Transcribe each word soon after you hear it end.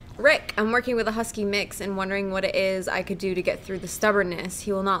Rick, I'm working with a husky mix and wondering what it is I could do to get through the stubbornness.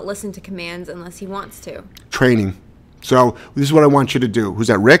 He will not listen to commands unless he wants to. Training. So this is what I want you to do. Who's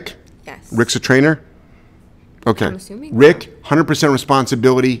that, Rick? Yes. Rick's a trainer? Okay. I'm assuming. Rick, 100%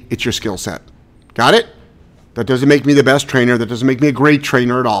 responsibility. It's your skill set. Got it? That doesn't make me the best trainer. That doesn't make me a great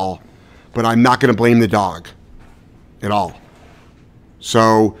trainer at all. But I'm not going to blame the dog at all.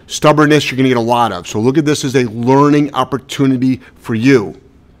 So stubbornness, you're going to get a lot of. So look at this as a learning opportunity for you.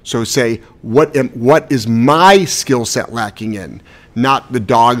 So say, what is my skill set lacking in? Not the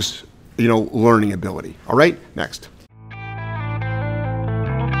dog's, learning ability. All right? Next.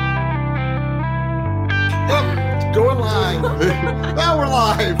 Oh, going live. Now we're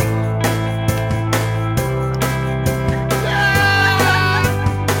live.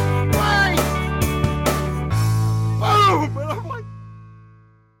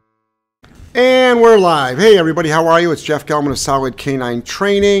 And we're live. Hey, everybody, how are you? It's Jeff Gelman of Solid Canine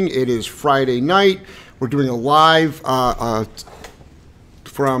Training. It is Friday night. We're doing a live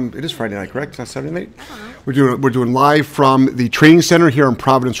it is Friday night, correct? It's not Saturday night? We're doing live from the training center here in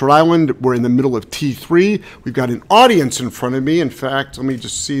Providence, Rhode Island. We're in the middle of T3. We've got an audience in front of me. In fact, let me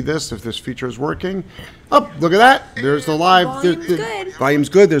just see this, if this feature is working. Oh, look at that. There's the live. Volume's good. Volume's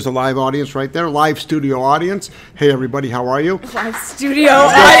good. There's a live audience right there. Live studio audience. Hey, everybody, how are you? Live studio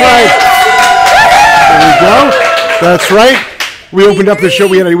That's audience. right. There we go. That's right. We opened up the show.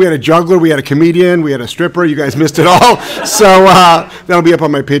 We had a juggler, we had a comedian, we had a stripper. You guys missed it all. So that'll be up on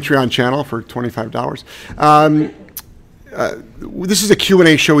my Patreon channel for $25. This is a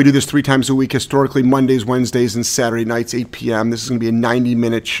Q&A show. We do this 3 times a week, historically Mondays, Wednesdays, and Saturday nights, 8 p.m. This is going to be a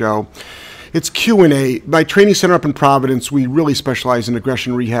 90-minute show. It's Q&A. My training center up in Providence, we really specialize in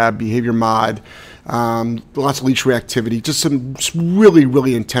aggression rehab, behavior mod, lots of leash reactivity, just some really,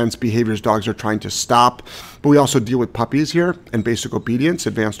 really intense behaviors dogs are trying to stop. But we also deal with puppies here and basic obedience,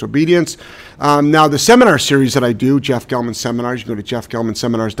 advanced obedience. Now, the seminar series that I do, Jeff Gelman Seminars, you can go to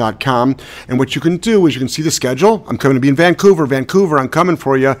jeffgelmanseminars.com. And what you can do is you can see the schedule. I'm coming to be in Vancouver. I'm coming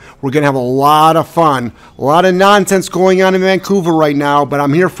for you. We're going to have a lot of fun, a lot of nonsense going on in Vancouver right now, but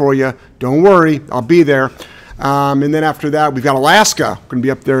I'm here for you. Don't worry, I'll be there. And then after that, we've got Alaska. We're going to be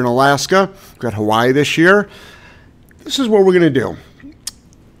up there in Alaska. We've got Hawaii this year. This is what we're going to do.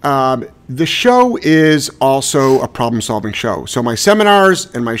 The show is also a problem-solving show. So my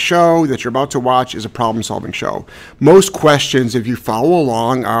seminars and my show that you're about to watch is a problem-solving show. Most questions, if you follow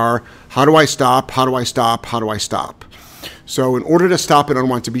along, are, how do I stop? How do I stop? How do I stop? So in order to stop an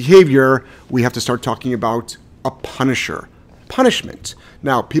unwanted behavior, we have to start talking about a punisher. Punishment.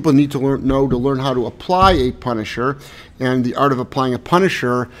 Now, people need to learn how to apply a punisher, and the art of applying a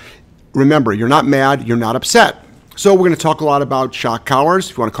punisher, remember, you're not mad, you're not upset. So we're going to talk a lot about shock collars.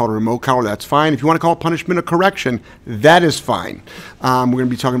 If you want to call it a remote collar, that's fine. If you want to call it punishment or correction, that is fine. We're going to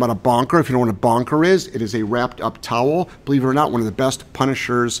be talking about a bonker. If you don't know what a bonker is, it is a wrapped up towel. Believe it or not, one of the best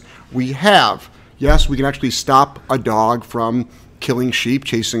punishers we have. Yes, we can actually stop a dog from killing sheep,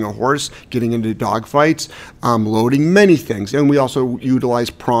 chasing a horse, getting into dog fights, loading, many things. And we also utilize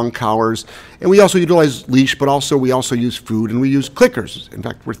prong collars, and we also utilize leash, but also we also use food, and we use clickers. In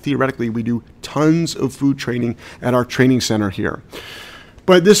fact, we do tons of food training at our training center here.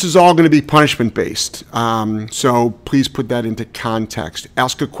 But this is all going to be punishment-based, so please put that into context.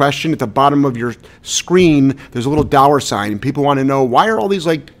 Ask a question. At the bottom of your screen, there's a little dollar sign, and people want to know, why are all these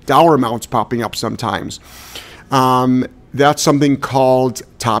dollar amounts popping up sometimes? That's something called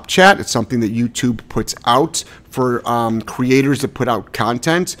Top Chat. It's something that YouTube puts out for creators that put out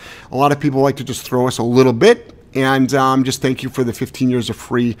content. A lot of people like to just throw us a little bit, and just thank you for the 15 years of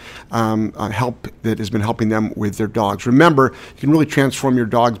free help that has been helping them with their dogs. Remember, you can really transform your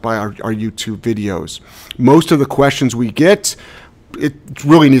dogs by our YouTube videos. Most of the questions we get, it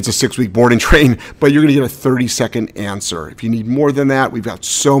really needs a 6-week board and train, but you're going to get a 30-second answer. If you need more than that, we've got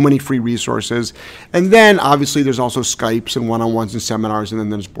so many free resources. And then, obviously, there's also Skypes and one-on-ones and seminars, and then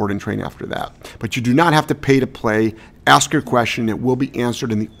there's board and train after that. But you do not have to pay to play. Ask your question. It will be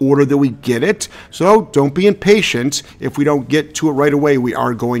answered in the order that we get it. So don't be impatient. If we don't get to it right away, we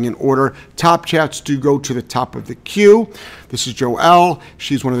are going in order. Top Chats do go to the top of the queue. This is Joelle.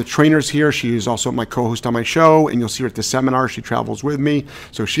 She's one of the trainers here. She is also my co-host on my show, and you'll see her at the seminar. She travels with me.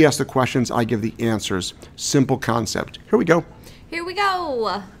 So she asks the questions. I give the answers. Simple concept. Here we go. Here we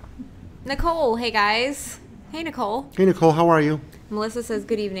go. Nicole, hey guys. Hey Nicole. Hey Nicole, how are you? Melissa says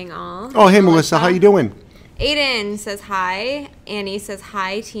good evening all. Oh, hey Melissa, how you doing? Aiden says hi. Annie says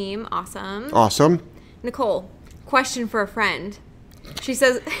hi, team. Awesome. Awesome. Nicole, question for a friend. She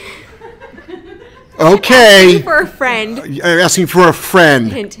says... Okay. Asking for a friend. Asking for a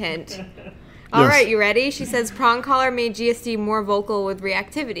friend. Hint, hint. All Yes. right, you ready? She says prong collar made GSD more vocal with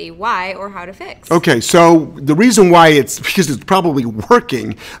reactivity. Why or how to fix? Okay, so the reason why it's because it's probably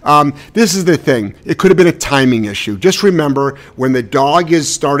working. This is the thing. It could have been a timing issue. Just remember when the dog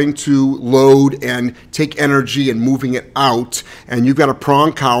is starting to load and take energy and moving it out, and you've got a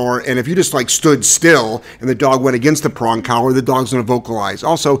prong collar, and if you just like stood still and the dog went against the prong collar, the dog's going to vocalize.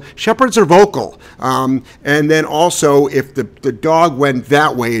 Also, shepherds are vocal. And then also, if the dog went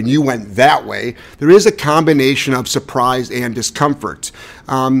that way and you went that way, there is a combination of surprise and discomfort.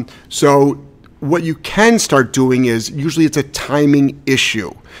 So what you can start doing is, usually it's a timing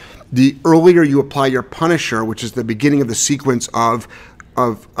issue. The earlier you apply your punisher, which is the beginning of the sequence of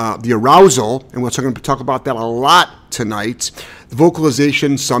the arousal, and we're going to talk about that a lot tonight, the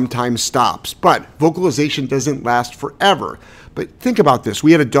vocalization sometimes stops. But vocalization doesn't last forever. But think about this.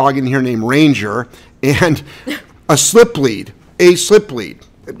 We had a dog in here named Ranger, and a slip lead.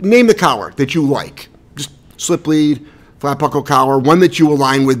 Name the collar that you like. Just slip lead, flat buckle collar, one that you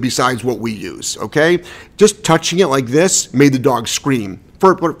align with besides what we use, okay? Just touching it like this made the dog scream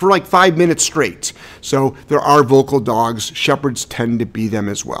for like 5 minutes straight. So there are vocal dogs. Shepherds tend to be them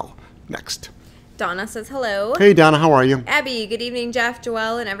as well. Next. Donna says hello. Hey, Donna, how are you? Abby, good evening, Jeff,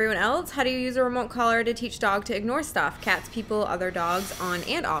 Joelle, and everyone else. How do you use a remote collar to teach dog to ignore stuff? Cats, people, other dogs, on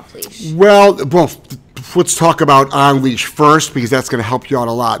and off leash. Well, let's talk about on leash first, because that's going to help you out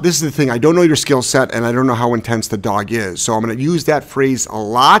a lot. This is the thing. I don't know your skill set, and I don't know how intense the dog is. So I'm going to use that phrase a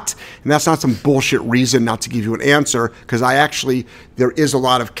lot, and that's not some bullshit reason not to give you an answer, because there is a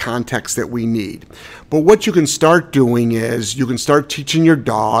lot of context that we need. But what you can start doing is you can start teaching your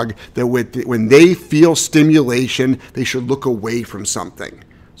dog that when they feel stimulation, they should look away from something.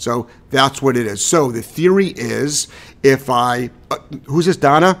 So that's what it is. So the theory is, who's this,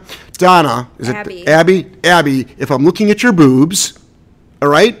 Donna? Donna, is Abby. it Abby? Abby, if I'm looking at your boobs, all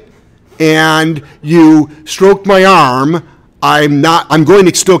right, and you stroke my arm, I'm going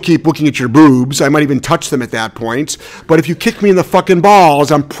to still keep looking at your boobs. I might even touch them at that point. But if you kick me in the fucking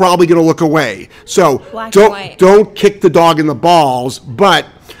balls, I'm probably going to look away. So don't kick the dog in the balls, but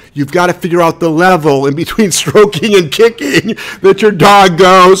you've got to figure out the level in between stroking and kicking that your dog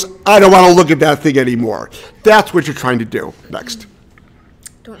goes, I don't want to look at that thing anymore. That's what you're trying to do. Next.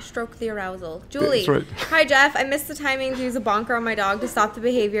 Don't stroke the arousal. Julie. That's right. Hi, Jeff. I missed the timing to use a bonker on my dog to stop the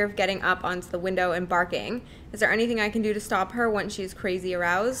behavior of getting up onto the window and barking. Is there anything I can do to stop her once she's crazy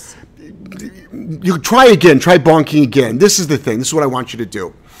aroused? You try again. Try bonking again. This is the thing. This is what I want you to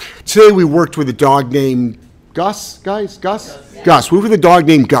do. Today we worked with a dog named Gus, guys? Gus? Yeah. Gus. We were with a dog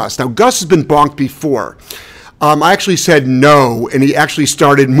named Gus. Now, Gus has been bonked before. I actually said no, and he actually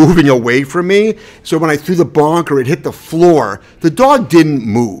started moving away from me. So when I threw the bonker, it hit the floor. The dog didn't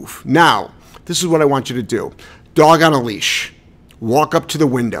move. Now, this is what I want you to do. Dog on a leash. Walk up to the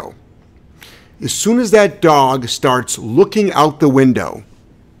window. As soon as that dog starts looking out the window,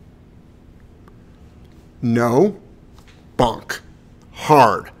 no, bonk.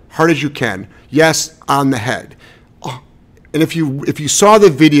 Hard as you can. Yes, on the head. Oh, and if you saw the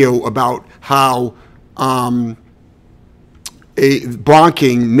video about how a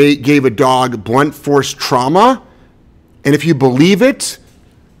bonking gave a dog blunt force trauma, and if you believe it,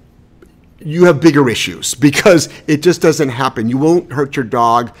 you have bigger issues, because it just doesn't happen. You won't hurt your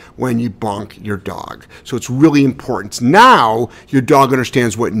dog when you bonk your dog. So it's really important. Now your dog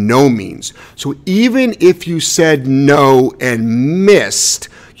understands what no means. So even if you said no and missed,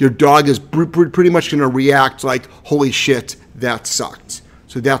 your dog is pretty much going to react like, holy shit, that sucked.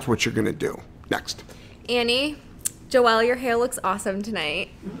 So that's what you're going to do. Next. Annie. Joelle, your hair looks awesome tonight.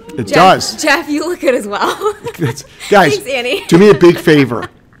 It does. Jeff, you look good as well. Guys, thanks, Annie. Do me a big favor.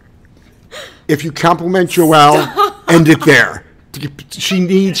 If you compliment Joelle, end it there. She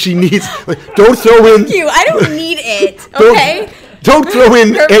needs. Don't throw in. Thank you. I don't need it. Okay. Don't throw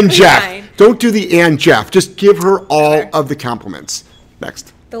in and Jeff. Fine. Don't do the and Jeff. Just give her all of the compliments.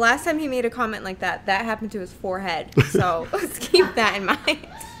 Next. The last time he made a comment like that happened to his forehead. So let's keep that in mind.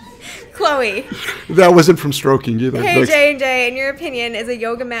 Chloe. That wasn't from stroking either. Hey, Next. J&J, in your opinion, is a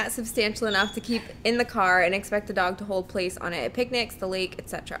yoga mat substantial enough to keep in the car and expect the dog to hold place on it at picnics, the lake,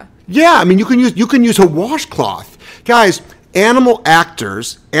 etc.? Yeah, I mean, you can use a washcloth. Guys, animal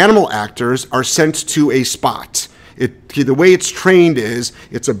actors are sent to a spot. The way it's trained is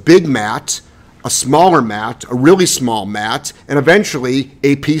it's a big mat, a smaller mat, a really small mat, and eventually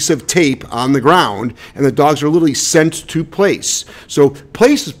a piece of tape on the ground, and the dogs are literally sent to place. So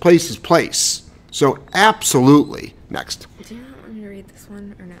place is place is place. So absolutely. Next. Do you want me to read this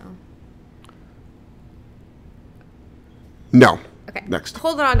one or no? No. Okay. Next.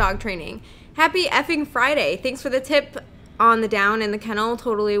 Hold on dog training. Happy effing Friday. Thanks for the tip on the down in the kennel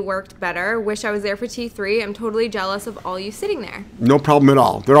totally worked better. Wish I was there for T3. I'm totally jealous of all you sitting there. No problem at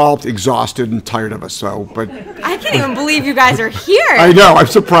all. They're all exhausted and tired of us, so, but... I can't even believe you guys are here. I know, I'm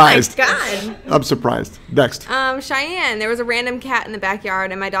surprised. Oh my God. I'm surprised. Next. Cheyenne, there was a random cat in the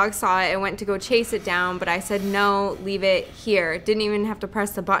backyard, and my dog saw it and went to go chase it down, but I said, no, leave it here. Didn't even have to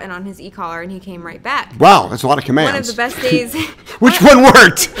press the button on his e-collar, and he came right back. Wow, that's a lot of commands. One of the best days. Which one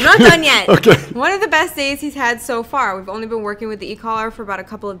worked? I'm not done yet. Okay. One of the best days he's had so far. We've only been working with the e-collar for about a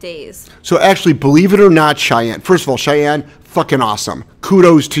couple of days. So actually, believe it or not, Cheyenne, first of all, Cheyenne, fucking awesome.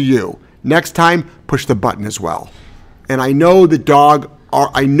 Kudos to you. Next time, push the button as well. And I know the dog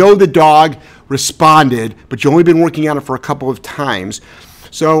responded, but you've only been working on it for a couple of times.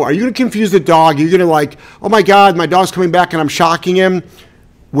 So are you going to confuse the dog? Are you going to like, oh my God, my dog's coming back and I'm shocking him?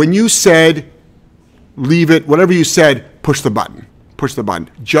 When you said, leave it, whatever you said, push the button. Push the button,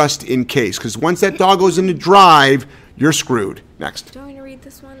 just in case. Because once that dog goes into drive, you're screwed. Next. Do you want me to read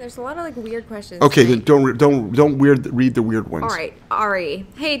this one? There's a lot of like weird questions. Okay, then don't read the weird ones. All right, Ari.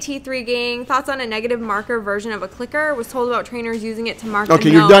 Hey, T3 gang. Thoughts on a negative marker version of a clicker? Was told about trainers using it to mark.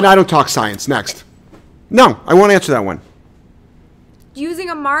 Okay, you're done. I don't talk science. Next. No, I won't answer that one. Using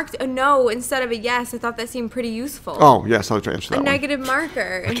a marked a no instead of a yes, I thought that seemed pretty useful. Oh yes, I'll try to answer that a one. negative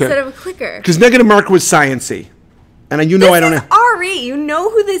marker instead of a clicker. Because negative marker was sciency. And you know this I don't is know. Ari. You know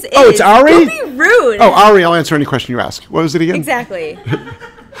who this is. Oh, it's Ari? Don't be rude. Oh, Ari, I'll answer any question you ask. What was it again? Exactly.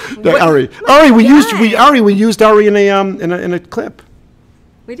 Ari. Ari, we used Ari in a clip.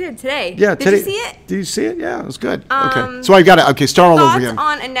 We did today. Yeah, did today. You see it? Did you see it? Yeah, it was good. Okay. So I got it. Okay, start all over again.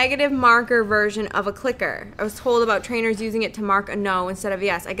 Thoughts on a negative marker version of a clicker? I was told about trainers using it to mark a no instead of a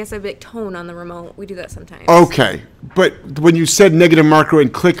yes. I guess a bit tone on the remote. We do that sometimes. Okay. But when you said negative marker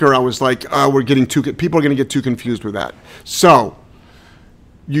and clicker, I was like, people are going to get too confused with that. So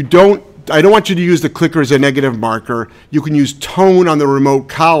I don't want you to use the clicker as a negative marker. You can use tone on the remote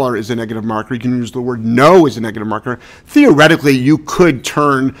collar as a negative marker. You can use the word no as a negative marker. Theoretically, you could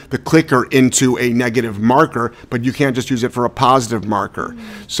turn the clicker into a negative marker, but you can't just use it for a positive marker.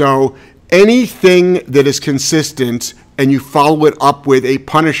 Mm-hmm. So anything that is consistent and you follow it up with a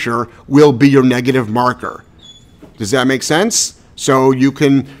punisher will be your negative marker. Does that make sense? So you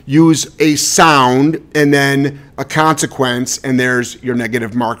can use a sound and then a consequence, and there's your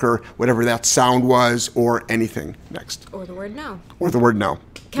negative marker, whatever that sound was, or anything. Next. Or the word no. Or the word no.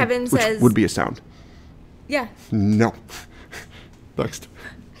 Kevin says... Which would be a sound. Yeah. No. Next.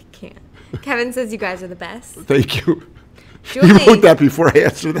 I can't. Kevin says you guys are the best. Thank you. Julie. You wrote that before I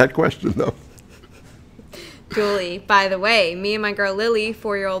answered that question, though. Julie, by the way, me and my girl Lily,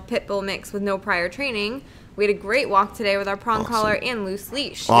 4-year-old pit bull mix with no prior training, we had a great walk today with our prong collar and loose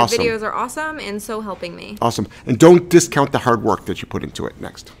leash. Awesome. Your videos are awesome and so helping me. Awesome. And don't discount the hard work that you put into it.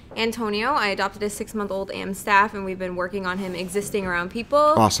 Next. Antonio, I adopted a 6-month-old AM staff, and we've been working on him existing around people.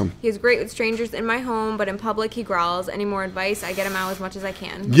 Awesome. He's great with strangers in my home, but in public he growls. Any more advice? I get him out as much as I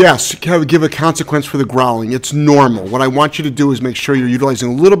can. Yes, give a consequence for the growling. It's normal. What I want you to do is make sure you're utilizing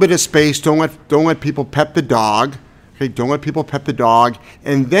a little bit of space. Don't let people pet the dog. Okay, don't let people pet the dog.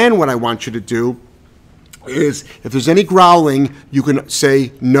 And then what I want you to do is if there's any growling, you can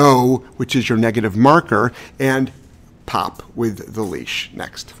say no, which is your negative marker, and pop with the leash.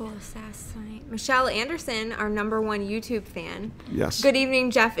 Next. Full of sass tonight. Michelle Anderson, our #1 YouTube fan. Yes. Good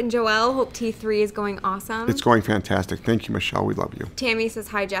evening, Jeff and Joelle. Hope T3 is going awesome. It's going fantastic. Thank you, Michelle. We love you. Tammy says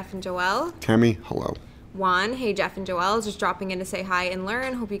hi, Jeff and Joelle. Tammy, hello. Juan, hey, Jeff and Joelle. Just dropping in to say hi and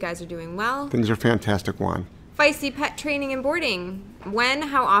learn. Hope you guys are doing well. Things are fantastic, Juan. Feisty pet training and boarding. When,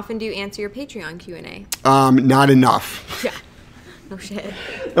 how often do you answer your Patreon Q&A? Not enough. Yeah. No shit.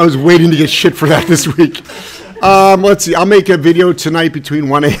 I was waiting to get shit for that this week. Let's see. I'll make a video tonight between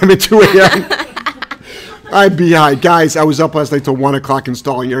 1 a.m. and 2 a.m. I'm behind. Guys, I was up last night till 1 o'clock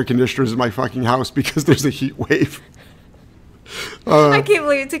installing air conditioners in my fucking house because there's a heat wave. I can't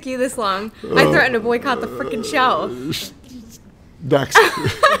believe it took you this long. I threatened to boycott the freaking show. Next.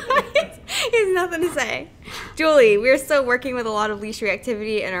 He has nothing to say. Julie, we're still working with a lot of leash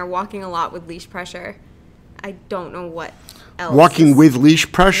reactivity and are walking a lot with leash pressure. I don't know what else. Walking with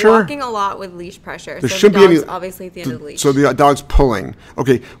leash pressure? Walking a lot with leash pressure. There so should the be dog's any, obviously at the end of the leash. So the dog's pulling.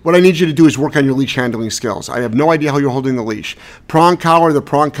 Okay, what I need you to do is work on your leash handling skills. I have no idea how you're holding the leash. Prong collar,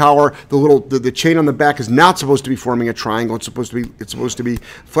 the chain on the back is not supposed to be forming a triangle. It's supposed to be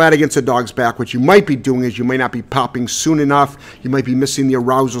flat against the dog's back. What you might be doing is you might not be popping soon enough. You might be missing the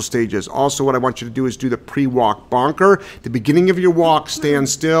arousal stages. Also, what I want you to do is do the pre-walk bonker. The beginning of your walk, stand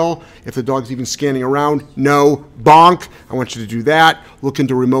still. If the dog's even scanning around, no, bonk. I want you to do that. Look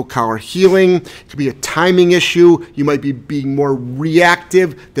into remote collar healing. It could be a timing issue. You might be being more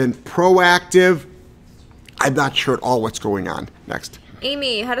reactive than proactive. I'm not sure at all what's going on. Next.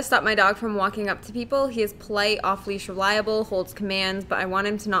 Amy, how to stop my dog from walking up to people. He is polite, off-leash reliable, holds commands, but I want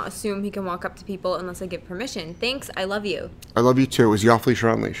him to not assume he can walk up to people unless I give permission. Thanks, I love you. I love you too. Is he off-leash or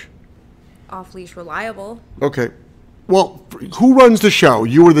on-leash? Off-leash reliable. Okay. Well, who runs the show?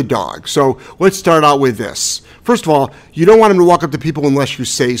 You or the dog? So let's start out with this. First of all, you don't want him to walk up to people unless you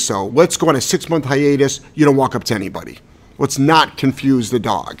say so. Let's go on a 6-month hiatus. You don't walk up to anybody. Let's not confuse the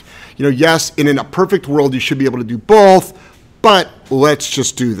dog. Yes, in a perfect world, you should be able to do both, but let's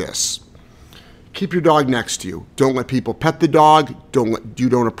just do this. Keep your dog next to you. Don't let people pet the dog. You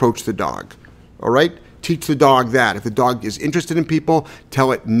don't approach the dog. All right? Teach the dog that. If the dog is interested in people,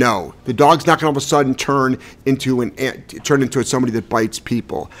 tell it no. The dog's not going to all of a sudden turn into somebody that bites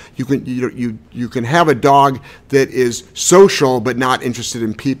people. You can have a dog that is social but not interested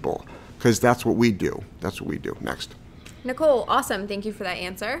in people, because that's what we do. Next. Nicole, awesome. Thank you for that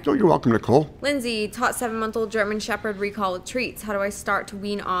answer. Oh, you're welcome, Nicole. Lindsay, taught 7-month-old German Shepherd recall with treats. How do I start to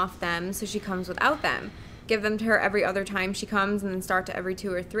wean off them so she comes without them? Give them to her every other time she comes and then start to every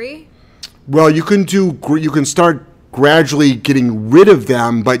 2 or 3? Well, you can start gradually getting rid of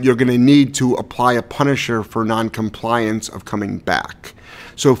them, but you're going to need to apply a punisher for non-compliance of coming back.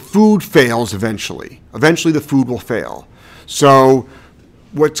 So food fails eventually. Eventually the food will fail. So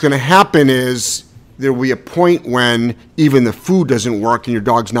what's going to happen is there will be a point when even the food doesn't work and your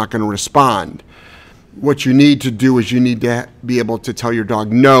dog's not going to respond. What you need to do is you need to be able to tell your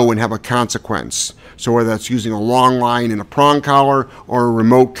dog no and have a consequence. So whether that's using a long line and a prong collar or a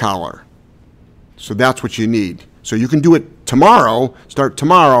remote collar. So that's what you need. So you can do it tomorrow, start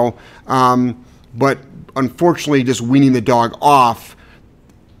tomorrow, but unfortunately just weaning the dog off,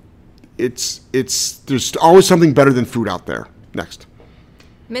 there's always something better than food out there. Next.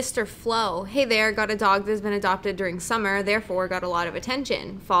 Mr. Flo, hey there, got a dog that's been adopted during summer, therefore got a lot of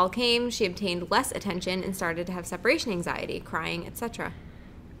attention. Fall came, she obtained less attention and started to have separation anxiety, crying, etc.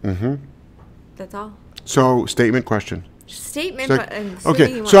 Mm-hmm. That's all. So, statement, question? Statement, So, but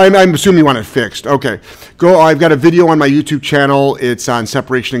okay, so I'm assuming you want it fixed. Okay. I've got a video on my YouTube channel. It's on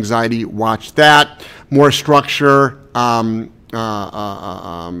separation anxiety. Watch that. More structure. But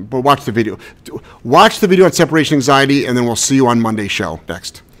watch the video. Watch the video on separation anxiety, and then we'll see you on Monday's show.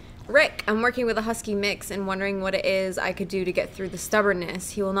 Next. Rick, I'm working with a husky mix and wondering what it is I could do to get through the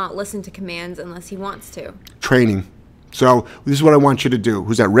stubbornness. He will not listen to commands unless he wants to. Training. So this is what I want you to do.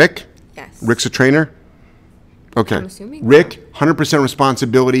 Who's that, Rick? Yes. Rick's a trainer? Okay. I'm assuming. Rick, 100%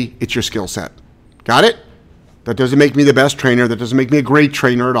 responsibility. It's your skill set. Got it? That doesn't make me the best trainer. That doesn't make me a great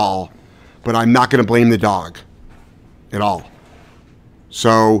trainer at all. But I'm not going to blame the dog at all.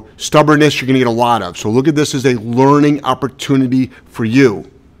 So stubbornness, you're going to get a lot of. So look at this as a learning opportunity for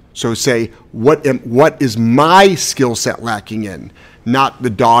you. So say, what is my skill set lacking in? Not the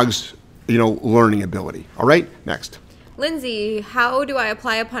dog's, learning ability. All right? Next. Lindsay, how do I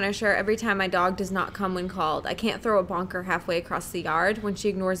apply a punisher every time my dog does not come when called? I can't throw a bonker halfway across the yard. When she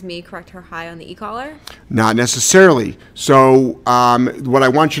ignores me, correct her high on the e-collar? Not necessarily. So what I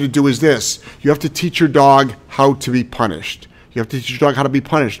want you to do is this. You have to teach your dog how to be punished. You have to teach your dog how to be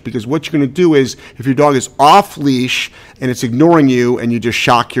punished, because what you're going to do is, if your dog is off leash and it's ignoring you and you just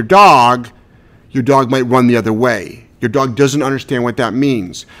shock your dog might run the other way. Your dog doesn't understand what that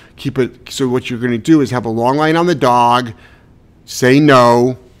means. So what you're going to do is have a long line on the dog, say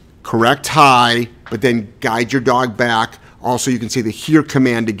no, correct high, but then guide your dog back. Also, you can say the here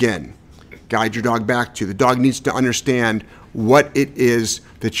command again. Guide your dog back to. The dog needs to understand what it is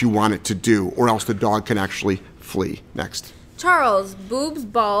that you want it to do, or else the dog can actually flee. Next. Charles, boobs,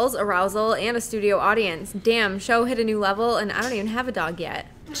 balls, arousal, and a studio audience. Damn, show hit a new level, and I don't even have a dog yet.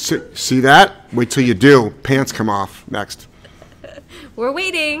 See that? Wait till you do. Pants come off. Next. We're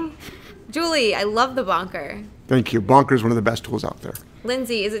waiting. Julie, I love the bonker. Thank you. Bonker is one of the best tools out there.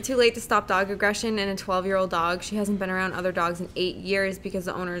 Lindsay, is it too late to stop dog aggression in a 12-year-old dog? She hasn't been around other dogs in 8 years because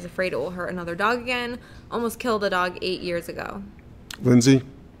the owner is afraid it will hurt another dog again. Almost killed a dog 8 years ago. Lindsay,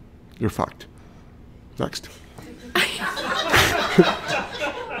 you're fucked. Next.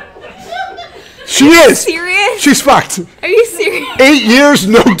 She is. Serious? She's fucked. Are you serious? 8 years,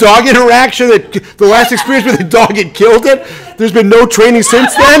 no dog interaction. The last experience with the dog had killed it. There's been no training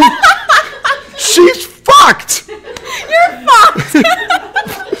since then. She's fucked. You're fucked.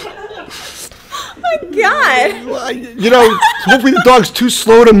 Oh my God. Hopefully the dog's too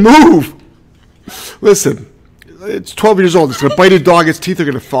slow to move. Listen, it's 12 years old. It's going to bite a dog. Its teeth are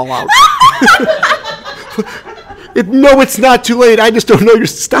going to fall out. No, it's not too late. I just don't know.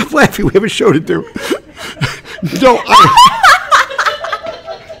 Stop laughing. We have a show to do. No.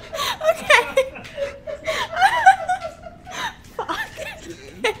 Okay. Fuck.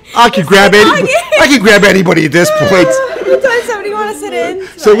 I can grab anybody at this point. Does somebody want to sit in?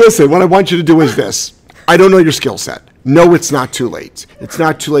 So listen, what I want you to do is this. I don't know your skill set. No, it's not too late. It's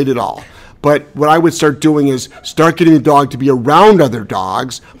not too late at all. But what I would start doing is start getting the dog to be around other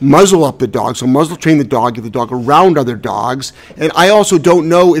dogs, muzzle up the dog. So muzzle train the dog, get the dog around other dogs. And I also don't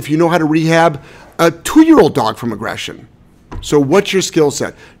know if you know how to rehab a 2-year-old dog from aggression. So what's your skill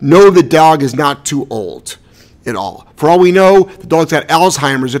set? Know the dog is not too old at all. For all we know, the dog's got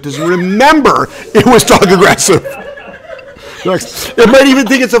Alzheimer's. It doesn't remember it was dog aggressive. Next. It might even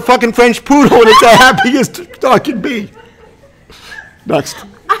think it's a fucking French poodle and it's the happiest dog can be. Next.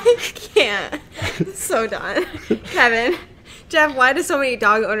 I can't. So done. Kevin, Jeff, why do so many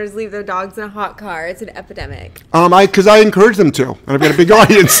dog owners leave their dogs in a hot car? It's an epidemic. Because I encourage them to, and I've got a big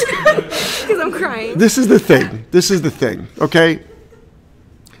audience. Because I'm crying. This is the thing. Okay?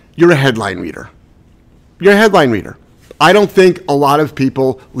 You're a headline reader. I don't think a lot of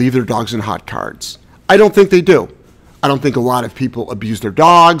people leave their dogs in hot cars. I don't think they do. I don't think a lot of people abuse their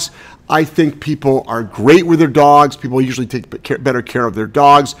dogs. I think people are great with their dogs. People usually take better care of their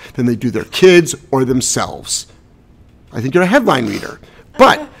dogs than they do their kids or themselves. I think you're a headline reader.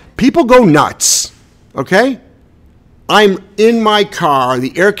 But people go nuts, okay? I'm in my car.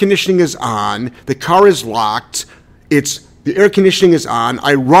 The air conditioning is on. The car is locked. The air conditioning is on.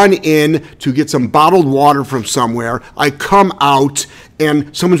 I run in to get some bottled water from somewhere. I come out,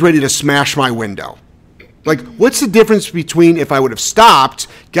 and someone's ready to smash my window. Like, what's the difference between if I would have stopped,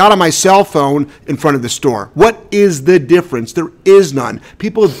 got on my cell phone in front of the store? What is the difference? There is none.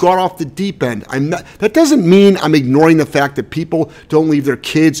 People have gone off the deep end. That doesn't mean I'm ignoring the fact that people don't leave their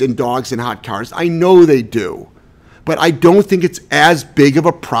kids and dogs in hot cars. I know they do. But I don't think it's as big of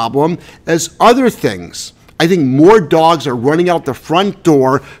a problem as other things. I think more dogs are running out the front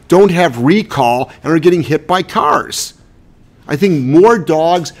door, don't have recall, and are getting hit by cars. I think more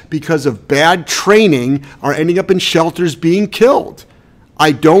dogs, because of bad training, are ending up in shelters being killed.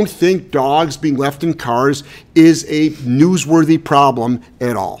 I don't think dogs being left in cars is a newsworthy problem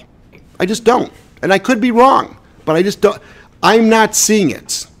at all. I just don't. And I could be wrong, but I just don't. I'm not seeing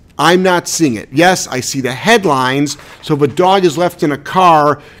it. Yes, I see the headlines. So if a dog is left in a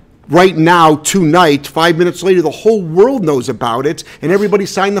car right now, tonight, 5 minutes later, the whole world knows about it, and everybody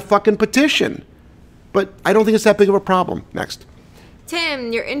signed the fucking petition. But I don't think it's that big of a problem. Next.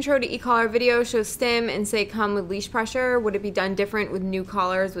 Tim, your intro to e-collar video shows stim and say come with leash pressure. Would it be done different with new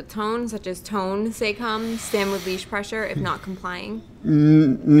collars with tone, such as tone, say come, stim with leash pressure, if not complying?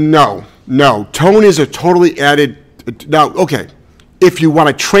 No. Tone is a totally added. Now, okay, if you want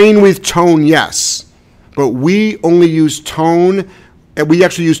to train with tone, yes. But we only use tone, and we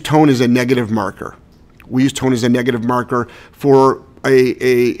actually use tone as a negative marker. We use tone as a negative marker for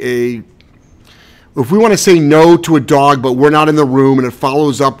if we want to say no to a dog, but we're not in the room and it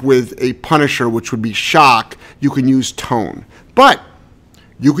follows up with a punisher, which would be shock, you can use tone. But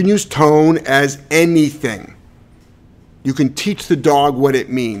you can use tone as anything. You can teach the dog what it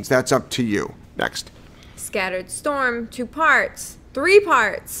means. That's up to you. Next. Scattered Storm, 2 parts, 3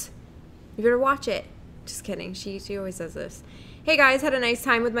 parts. You better watch it. Just kidding. She always says this. Hey guys, had a nice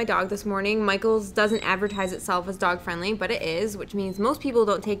time with my dog this morning. Michael's doesn't advertise itself as dog friendly, but it is, which means most people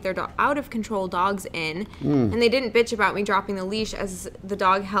don't take their out of control dogs in. And they didn't bitch about me dropping the leash as the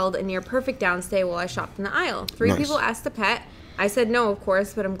dog held a near perfect downstay while I shopped in the aisle. 3 people asked the pet. I said no, of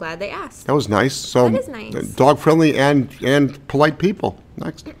course, but I'm glad they asked. That was nice. So that is nice. Dog friendly and polite people.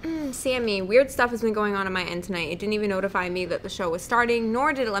 Next. Sammy, weird stuff has been going on my end tonight. It didn't even notify me that the show was starting,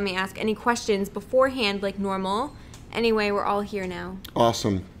 nor did it let me ask any questions beforehand like normal. Anyway, we're all here now.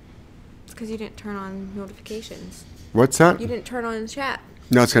 Awesome. It's because you didn't turn on notifications. What's that? You didn't turn on the chat.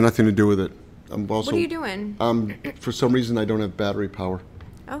 No, it's got nothing to do with it. What are you doing? For some reason, I don't have battery power.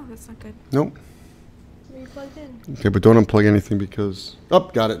 Oh, that's not good. Nope. Are you plugged in? Okay, but don't unplug anything because... Oh,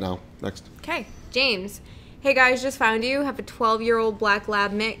 got it now. Next. Okay. James. Hey, guys, just found you. Have a 12-year-old black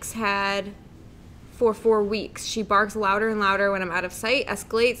lab mix. Had... for 4 weeks. She barks louder and louder when I'm out of sight,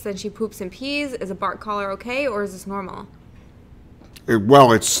 escalates, then she poops and pees. Is a bark collar okay, or is this normal?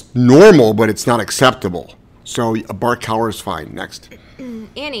 Well, it's normal, but it's not acceptable. So a bark collar is fine. Next.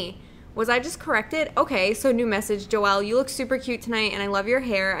 Annie, was I just corrected? Okay, so new message. Joelle, you look super cute tonight, and I love your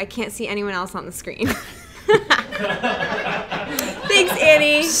hair. I can't see anyone else on the screen. Thanks,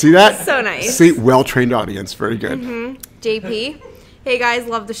 Annie. See that? So nice. See, well-trained audience. Very good. JP. Hey guys,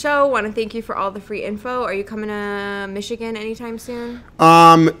 love the show. Want to thank you for all the free info. Are you coming to Michigan anytime soon?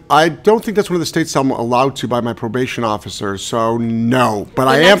 I don't think that's one of the states I'm allowed to by my probation officer, so no. But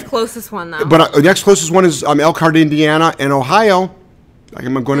I am. The next closest one, though. But the next closest one is Elkhart, Indiana, and Ohio.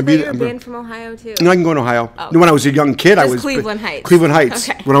 I'm going to be. be. You're banned from Ohio too. No, I can go in Ohio. Oh. No, when I was a young kid, I was Cleveland Heights. Cleveland Heights.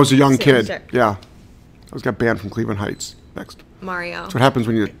 Okay. When I was a young kid, Sure. yeah, I got banned from Cleveland Heights. Next. Mario. That's what happens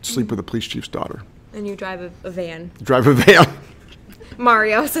when you sleep with the police chief's daughter. And you drive a van. Drive a van.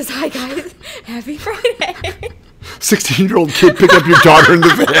 Mario says, "Hi guys, happy Friday." 16-year-old kid pick up your daughter in the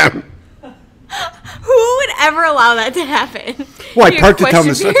van. Who would ever allow that to happen? Well, I parked it down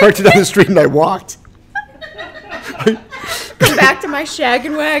the street and I walked. Come back to my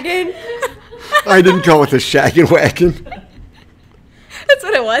shaggin' wagon. I didn't go with a shaggin' wagon. That's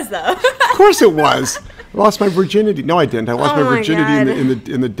what it was, though. Of course it was. I lost my virginity. No, I didn't. I lost my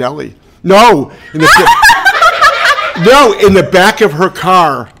virginity in the deli. No, in the back of her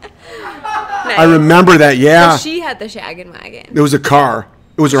car. Nice. I remember that. Yeah. So she had the shaggin' wagon. It was a car.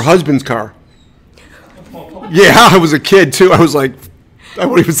 It was her husband's car. Yeah, I was a kid too. I was like, I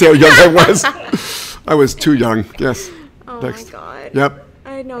won't even say how young I was. I was too young. Yes. Oh Next. My God. Yep.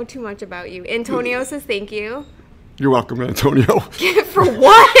 I know too much about you. Antonio says thank you. You're welcome, Antonio. For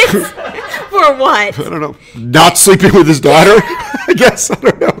what? For what? I don't know. Not sleeping with his daughter? I guess. I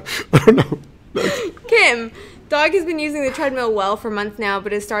don't know. Kim, dog has been using the treadmill well for months now,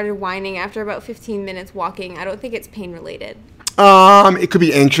 but has started whining after about 15 minutes walking. I don't think it's pain related. It could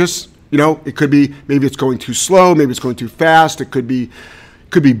be anxious. You know, it could be maybe it's going too slow, maybe it's going too fast. It could be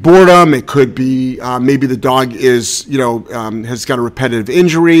boredom. It could be maybe the dog is, has got a repetitive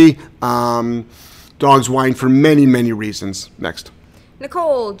injury. Dogs whine for many, many reasons. Next.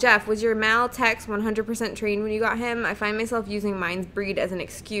 Nicole, Jeff, was your Mal Tex 100% trained when you got him? I find myself using mine's breed as an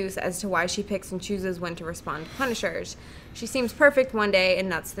excuse as to why she picks and chooses when to respond to punishers. She seems perfect one day and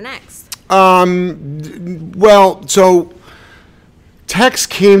nuts the next. Well, so Tex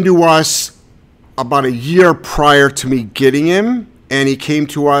came to us about a year prior to me getting him, and he came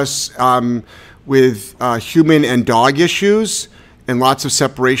to us with human and dog issues and lots of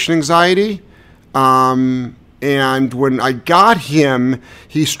separation anxiety. And when I got him,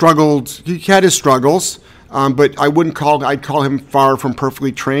 he struggled. He had his struggles, but I'd call him far from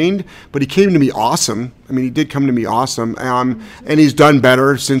perfectly trained. But he came to me awesome. I mean, he did come to me awesome, and he's done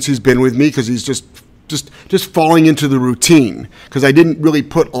better since he's been with me because he's just falling into the routine. Because I didn't really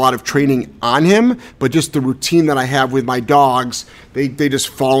put a lot of training on him, but just the routine that I have with my dogs, they just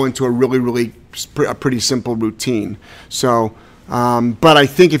fall into a really pretty simple routine. So. But I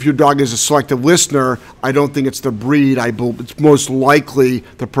think if your dog is a selective listener, I don't think it's the breed. It's most likely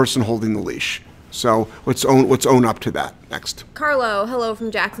the person holding the leash. So let's own up to that. Next. Carlo, hello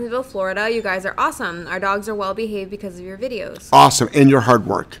from Jacksonville, Florida. You guys are awesome. Our dogs are well behaved because of your videos. Awesome, and your hard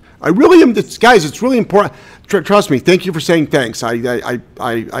work. I really am, guys. It's really important. Trust me. Thank you for saying thanks. I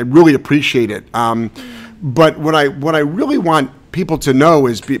really appreciate it. But what I really want people to know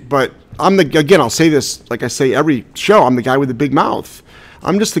is, I'll say this like I say every show, I'm the guy with the big mouth.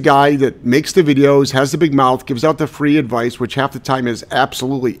 I'm just the guy that makes the videos, has the big mouth, gives out the free advice, which half the time is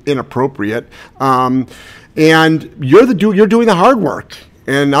absolutely inappropriate. And you're doing the hard work.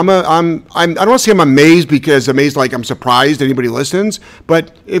 And I don't want to say I'm amazed like I'm surprised anybody listens,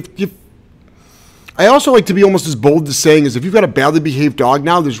 but I also like to be almost as bold as saying is if you've got a badly behaved dog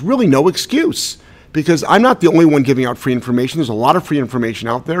now, there's really no excuse. Because I'm not the only one giving out free information. There's a lot of free information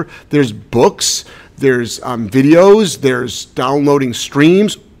out there. There's books, there's videos, there's downloading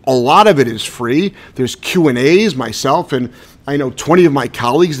streams. A lot of it is free. There's Q&As, myself, and I know 20 of my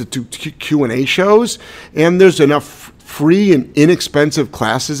colleagues that do Q&A shows. And there's enough free and inexpensive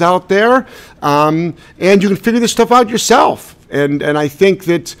classes out there. And you can figure this stuff out yourself. And I think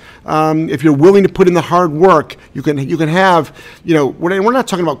that if you're willing to put in the hard work, you can have, we're not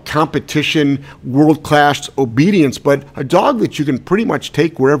talking about competition, world-class obedience, but a dog that you can pretty much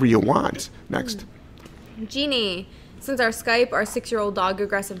take wherever you want. Next. Jeannie, since our Skype, our 6-year-old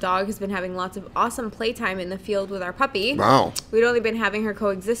aggressive dog, has been having lots of awesome playtime in the field with our puppy. Wow. We'd only been having her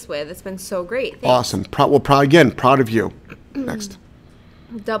coexist with. It's been so great. Thanks. Awesome. Proud of you. Next.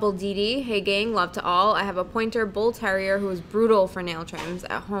 Double DD, hey gang, love to all. I have a pointer bull terrier who is brutal for nail trims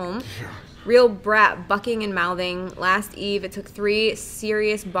at home. Real brat, bucking and mouthing. Last eve, it took 3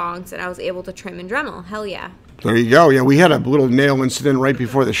 serious bonks and I was able to trim and Dremel. Hell yeah. There you go. Yeah, we had a little nail incident right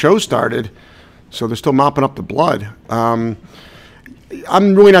before the show started, so they're still mopping up the blood. I'm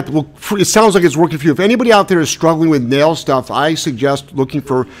really not, it sounds like it's working for you. If anybody out there is struggling with nail stuff, I suggest looking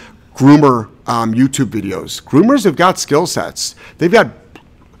for groomer YouTube videos. Groomers have got skill sets. They've got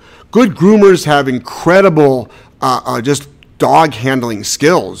good groomers have incredible just dog handling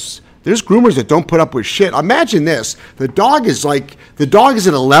skills. There's groomers that don't put up with shit. Imagine this. The dog is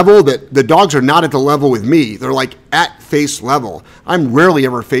at a level that the dogs are not at the level with me. They're like at face level. I'm rarely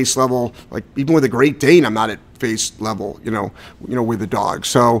ever face level. Like even with a Great Dane, I'm not at face level, with the dog.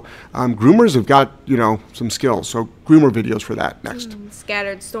 So groomers have got, some skills. So groomer videos for that next.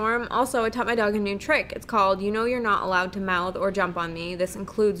 Scattered Storm. Also, I taught my dog a new trick. It's called, you're not allowed to mouth or jump on me. This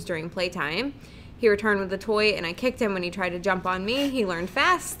includes during playtime. He returned with the toy, and I kicked him when he tried to jump on me. He learned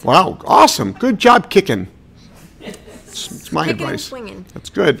fast. Wow, awesome. Good job kicking. It's my Kicking and advice. swinging. That's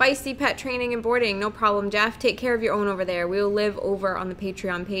good. Feisty pet training and boarding. No problem, Jeff. Take care of your own over there. We will live over on the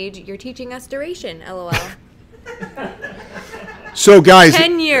Patreon page. You're teaching us duration, LOL. So, guys.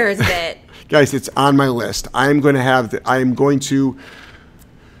 10 years of it. Guys, it's on my list. I'm going to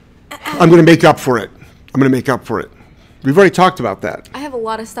make up for it. We've already talked about that. I have a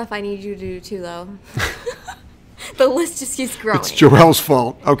lot of stuff I need you to do, too, though. The list just keeps growing. It's Joelle's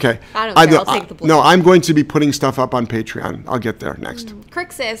fault. Okay. I don't care. I'll take the blame. No, I'm going to be putting stuff up on Patreon. I'll get there next.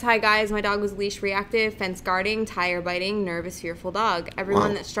 Crick says, hi guys, my dog was leash reactive, fence guarding, tire biting, nervous, fearful dog.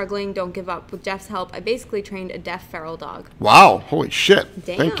 Everyone that's struggling, don't give up. With Jeff's help, I basically trained a deaf feral dog. Wow. Holy shit.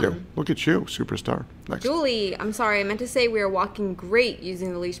 Damn. Thank you. Look at you, superstar. Next. Julie, I'm sorry, I meant to say we are walking great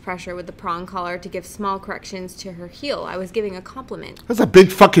using the leash pressure with the prong collar to give small corrections to her heel. I was giving a compliment. That's a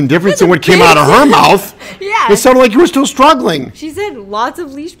big fucking difference in what came out of her mouth. Yeah. It sounded like you were still struggling. She said lots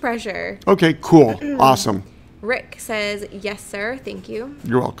of leash pressure. Okay, cool. Awesome. Rick says, yes, sir. Thank you.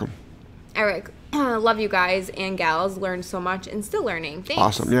 You're welcome. Eric, love you guys and gals. Learned so much and still learning. Thanks.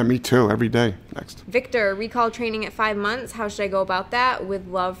 Awesome. Yeah, me too. Every day. Next. Victor, recall training at 5 months. How should I go about that? With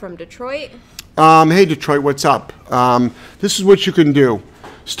love from Detroit. Hey, Detroit, what's up? This is what you can do.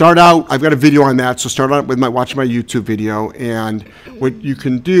 Start out, I've got a video on that, so start out with watching my YouTube video, and what you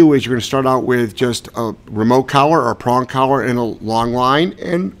can do is you're going to start out with just a remote collar or a prong collar and a long line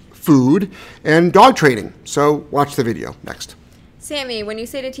and food and dog training. So watch the video. Next. Sammy, when you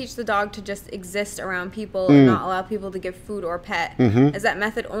say to teach the dog to just exist around people and not allow people to give food or pet, is that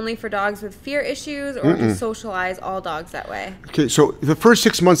method only for dogs with fear issues, or to socialize all dogs that way? Okay, so the first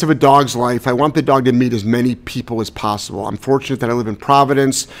 6 months of a dog's life, I want the dog to meet as many people as possible. I'm fortunate that I live in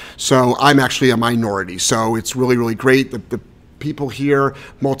Providence, so I'm actually a minority. So it's really, really great. The people here,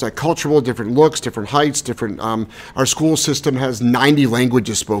 multicultural, different looks, different heights, different, our school system has 90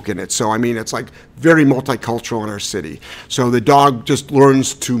 languages spoken in it. So, I mean, it's like very multicultural in our city. So the dog just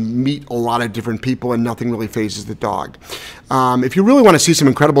learns to meet a lot of different people and nothing really phases the dog. If you really want to see some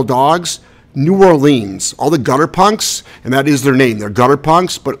incredible dogs, New Orleans, all the gutter punks, and that is their name, they're gutter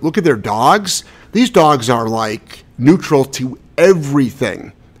punks, but look at their dogs. These dogs are like neutral to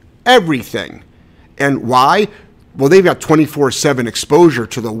everything. Everything. And why? Well, they've got 24/7 exposure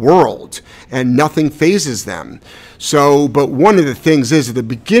to the world, and nothing phases them. So, but one of the things is, at the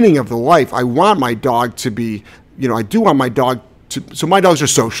beginning of the life, I want my dog to be, I do want my dog to, so my dogs are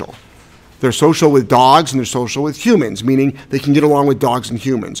social. They're social with dogs and they're social with humans, meaning they can get along with dogs and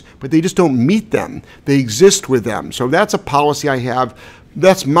humans, but they just don't meet them. They exist with them. So that's a policy I have.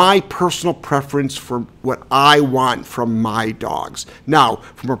 That's my personal preference for what I want from my dogs. Now,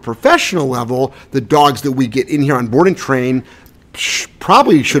 from a professional level, the dogs that we get in here on board and train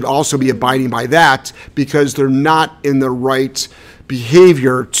probably should also be abiding by that, because they're not in the right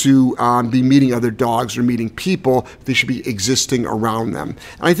behavior to be meeting other dogs or meeting people. They should be existing around them.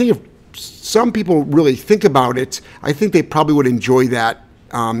 And I think if some people really think about it, I think they probably would enjoy that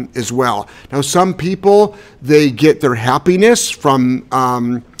as well. Now, some people, they get their happiness from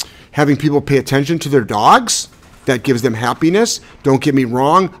having people pay attention to their dogs. That gives them happiness. Don't get me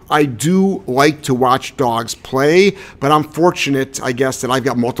wrong, I do like to watch dogs play, but I'm fortunate, I guess, that I've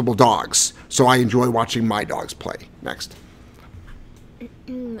got multiple dogs, so I enjoy watching my dogs play. Next.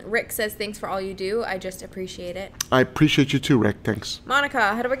 Rick says, thanks for all you do. I just appreciate it. I appreciate you too, Rick. Thanks.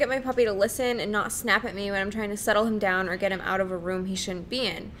 Monica, how do I get my puppy to listen and not snap at me when I'm trying to settle him down or get him out of a room he shouldn't be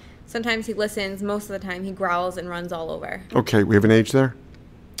in? Sometimes he listens. Most of the time he growls and runs all over. Okay, we have an age there?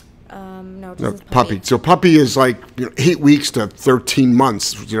 No, no, puppy. So puppy is like 8 weeks to 13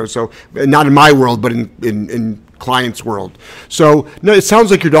 months, so not in my world, but in clients' world. So no, it sounds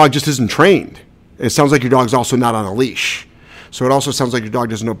like your dog just isn't trained. It sounds like your dog's also not on a leash. So it also sounds like your dog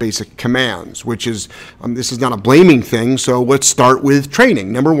doesn't know basic commands, which is, this is not a blaming thing, so let's start with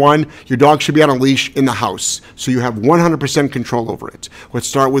training. Number one, your dog should be on a leash in the house, so you have 100% control over it. Let's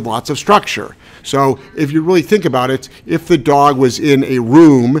start with lots of structure. So if you really think about it, if the dog was in a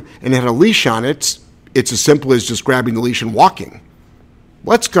room and had a leash on it, it's as simple as just grabbing the leash and walking.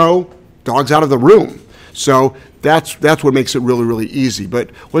 Let's go, dog's out of the room. So that's what makes it really, really easy. But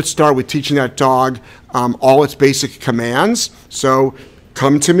let's start with teaching that dog all its basic commands. So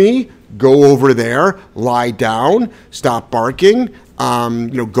come to me, go over there, lie down, stop barking,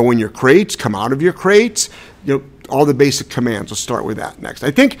 go in your crates, come out of your crates. all the basic commands. Let's start with that next.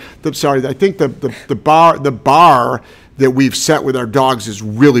 I think the bar that we've set with our dogs is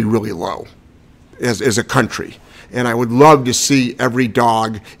really, really low as a country. And I would love to see every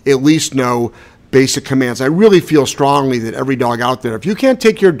dog at least know basic commands. I really feel strongly that every dog out there, if you can't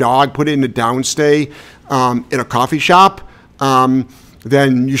take your dog, put it in a downstay in a coffee shop,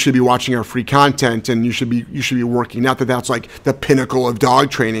 then you should be watching our free content, and you should be working. Not that that's like the pinnacle of dog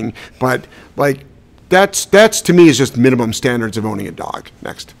training, but like that's to me is just minimum standards of owning a dog.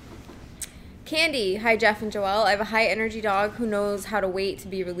 Next. Candy, hi Jeff and Joelle. I have a high energy dog who knows how to wait to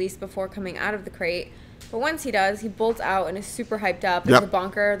be released before coming out of the crate. But once he does, he bolts out and is super hyped up. Is the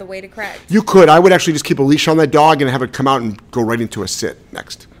bonker the way to correct? You could. I would actually just keep a leash on that dog and have it come out and go right into a sit.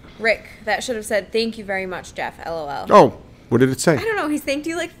 Next. Rick, that should have said, thank you very much, Jeff, LOL. Oh, what did it say? I don't know. He's thanked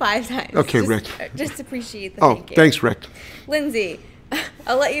you like 5 times. Okay, Rick. Just appreciate the thank you. Thanks, Rick. Lindsay,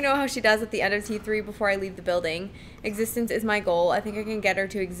 I'll let you know how she does at the end of T3 before I leave the building. Existence is my goal. I think I can get her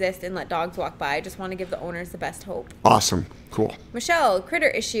to exist and let dogs walk by. I just want to give the owners the best hope. Awesome. Cool. Michelle, critter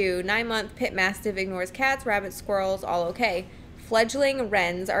issue. 9-month pit mastiff ignores cats, rabbits, squirrels, all okay. Fledgling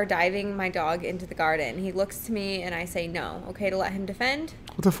wrens are diving my dog into the garden. He looks to me and I say no. Okay to let him defend?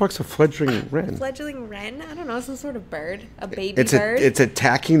 What the fuck's a fledgling wren? Fledgling wren? I don't know. Some sort of bird. A baby bird. It's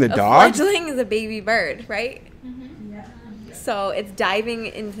attacking the dog? A fledgling is a baby bird, right? Mm-hmm. Yeah. So it's diving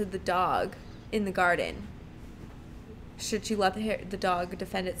into the dog in the garden. Should you let the dog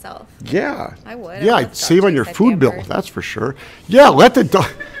defend itself? Yeah. I would. Yeah, I'd save on your food bill, that's for sure. Yeah, let the dog...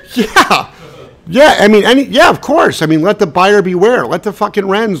 Yeah. Yeah, I mean, of course. I mean, let the buyer beware. Let the fucking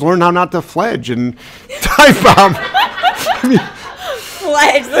wrens learn how not to fledge and dive bomb.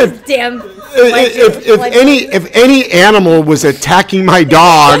 Fledge, those damn if any animal was attacking my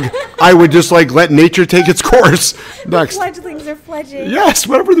dog, I would just like let nature take its course. Next. Fledglings are fledging. Yes,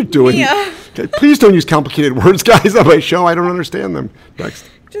 whatever they're doing. Yeah. Okay, please don't use complicated words, guys, on my show. I don't understand them. Next.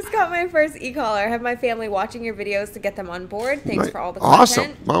 Just got my first e-collar. Have my family watching your videos to get them on board. Thanks for all the content.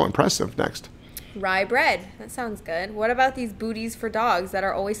 Awesome. Wow, impressive. Next. Rye bread. That sounds good. What about these booties for dogs that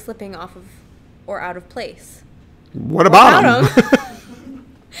are always slipping off of or out of place? What about them?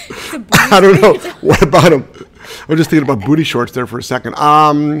 I don't know. What about them? I was just thinking about booty shorts there for a second.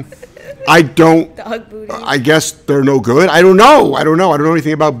 I don't. Dog booty. I guess they're no good. I don't know. I don't know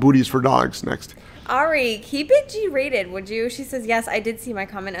anything about booties for dogs. Next. Ari, keep it G-rated, would you? She says, yes, I did see my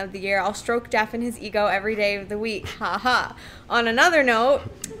comment of the year. I'll stroke Jeff and his ego every day of the week. Ha ha. On another note,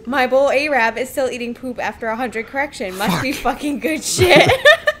 my bull Arab is still eating poop after 100 correction. Must be fucking good shit.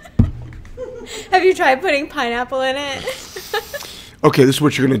 Have you tried putting pineapple in it? Okay, this is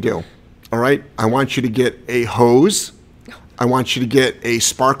what you're going to do. All right? I want you to get a hose. I want you to get a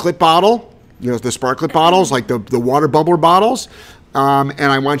sparklet bottle. You know, the sparklet bottles, like the water bubbler bottles. And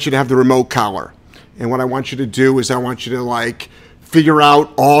I want you to have the remote collar. And what I want you to do is I want you to like figure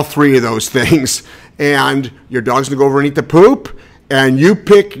out all 3 of those things. And your dog's gonna go over and eat the poop. And you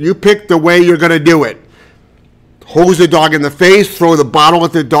pick the way you're gonna do it. Hose the dog in the face, throw the bottle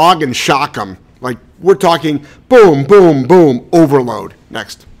at the dog, and shock him. Like we're talking boom, boom, boom, overload.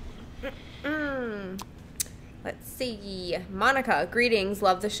 Next. Let's see. Monica, greetings.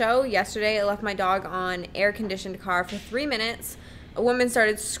 Love the show. Yesterday I left my dog on air-conditioned car for 3 minutes. A woman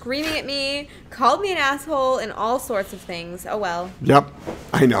started screaming at me, called me an asshole, and all sorts of things. Oh, well. Yep.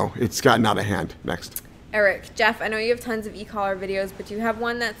 I know. It's gotten out of hand. Next. Eric, Jeff, I know you have tons of e-collar videos, but do you have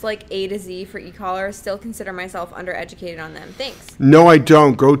one that's like A to Z for e-collar? Still consider myself undereducated on them. Thanks. No, I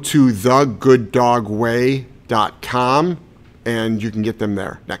don't. Go to thegooddogway.com, and you can get them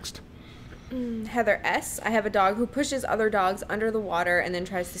there. Next. Heather S., I have a dog who pushes other dogs under the water and then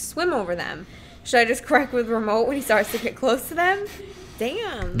tries to swim over them. Should I just correct with remote when he starts to get close to them?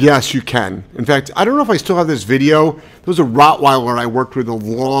 Damn. Yes, you can. In fact, I don't know if I still have this video. There was a Rottweiler I worked with a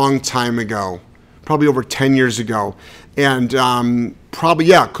long time ago, probably over 10 years ago. And probably,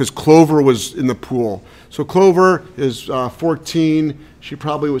 yeah, because Clover was in the pool. So Clover is 14. She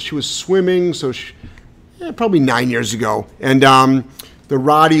was swimming, so probably 9 years ago. And the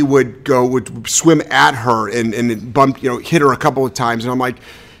Rottie would swim at her and it bumped, hit her a couple of times. And I'm like,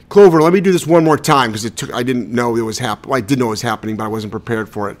 Clover, let me do this one more time because I didn't know it was happening. Well, I did know it was happening, but I wasn't prepared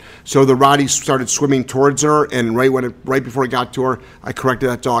for it. So the Rottie started swimming towards her, and right before it got to her, I corrected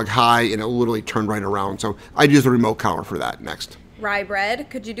that dog high, and it literally turned right around. So I'd use the remote collar for that. Next. Rye bread,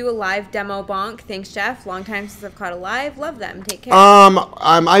 could you do a live demo bonk? Thanks, Jeff. Long time since I've caught a live. Love them. Take care.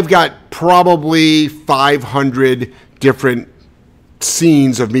 I've got probably 500 different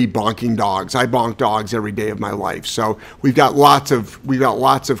scenes of me bonking dogs. I bonk dogs every day of my life. So we've got lots of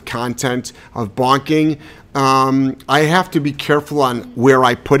content of bonking. I have to be careful on where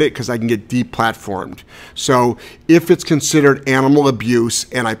I put it because I can get deplatformed. So if it's considered animal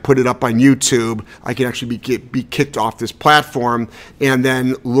abuse and I put it up on YouTube, I can actually be kicked off this platform and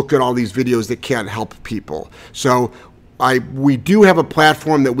then look at all these videos that can't help people. So we do have a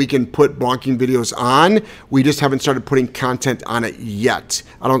platform that we can put bonking videos on. We just haven't started putting content on it yet.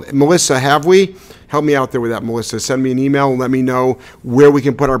 Melissa, have we? Help me out there with that, Melissa. Send me an email and let me know where we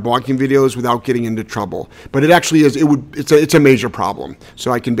can put our bonking videos without getting into trouble. But it actually is. It's a major problem.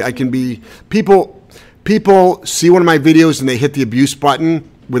 So I can be people see one of my videos and they hit the abuse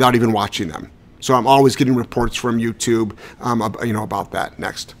button without even watching them. So I'm always getting reports from YouTube, about that.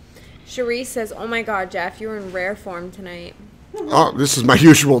 Next. Cherise says, "Oh my God, Jeff, you're in rare form tonight." Oh, this is my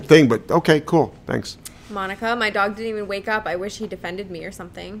usual thing, but okay, cool. Thanks. Monica, my dog didn't even wake up. I wish he defended me or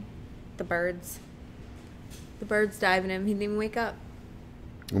something. The birds diving him. He didn't even wake up.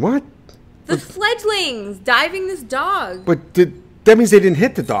 What? The fledglings diving this dog. But that means they didn't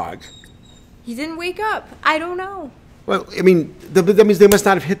hit the dog. He didn't wake up. I don't know. Well, I mean, that means they must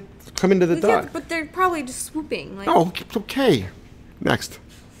not have come into the dog. But they're probably just swooping. Oh, okay. Next.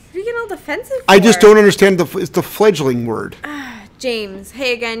 What are you getting all defensive for? I just don't understand it's the fledgling word. James,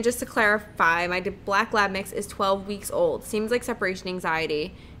 hey again, just to clarify, my black lab mix is 12 weeks old. Seems like separation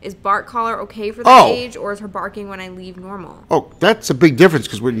anxiety. Is bark collar okay for the age, or is her barking when I leave normal? Oh, that's a big difference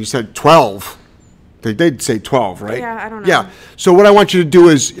because when you said 12, they did say 12, right? Yeah, I don't know. Yeah. So what I want you to do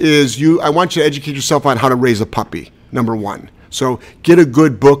I want you to educate yourself on how to raise a puppy, number one. So get a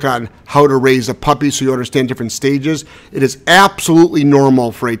good book on how to raise a puppy so you understand different stages. It is absolutely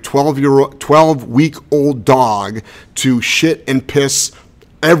normal for a 12-week-old dog to shit and piss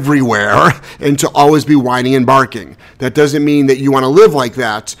everywhere and to always be whining and barking. That doesn't mean that you want to live like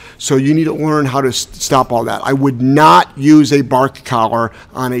that, so you need to learn how to stop all that. I would not use a bark collar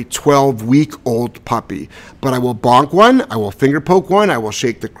on a 12-week-old puppy, but I will bonk one, I will finger poke one, I will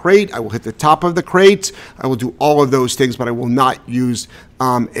shake the crate, I will hit the top of the crate, I will do all of those things, but I will not use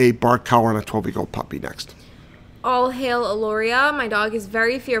a bark collar on a 12-week-old puppy. Next. All hail Aloria. My dog is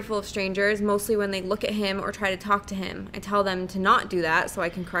very fearful of strangers, mostly when they look at him or try to talk to him. I tell them to not do that so I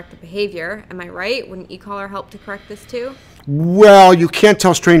can correct the behavior. Am I right? Wouldn't e-collar help to correct this too? Well, you can't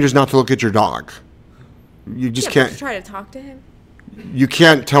tell strangers not to look at your dog. You just can't. But try to talk to him? You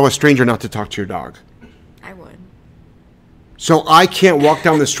can't tell a stranger not to talk to your dog. I would. So I can't walk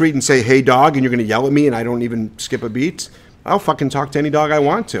down the street and say, "Hey, dog," and you're going to yell at me and I don't even skip a beat? I'll fucking talk to any dog I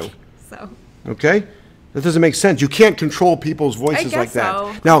want to. So. Okay? That doesn't make sense. You can't control people's voices like that.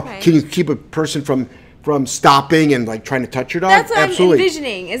 So. Now, okay. Can you keep a person from stopping and like trying to touch your dog? That's what Absolutely. I'm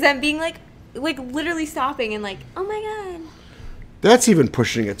envisioning. Is them being like literally stopping and like, oh my God. That's even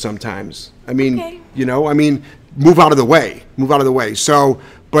pushing it sometimes. I mean, Okay. Move out of the way. Move out of the way. So,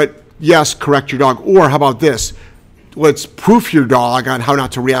 but yes, correct your dog. Or how about this? Let's proof your dog on how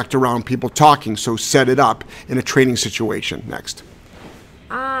not to react around people talking. So set it up in a training situation. Next.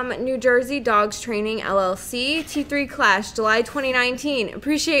 New Jersey Dogs Training LLC, T3 Clash, July 2019.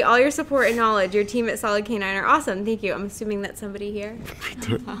 Appreciate all your support and knowledge. Your team at Solid K9 are awesome. Thank you. I'm assuming that's somebody here.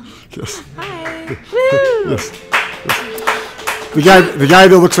 Yes. Hi. Woo! Yes. The guy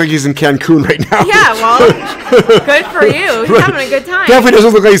that looks like he's in Cancun right now. Yeah, well, good for you. He's having a good time. Definitely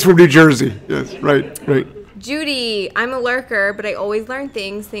doesn't look like he's from New Jersey. Yes, right. Judy, I'm a lurker, but I always learn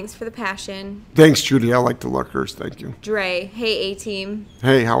things. Thanks for the passion. Thanks, Judy. I like the lurkers. Thank you. Dre, hey, A-team.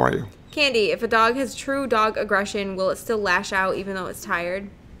 Hey, how are you? Candy, if a dog has true dog aggression, will it still lash out even though it's tired?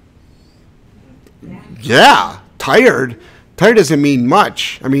 Yeah, tired. Tired doesn't mean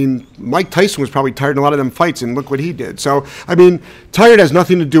much. I mean, Mike Tyson was probably tired in a lot of them fights, and look what he did. So, I mean, tired has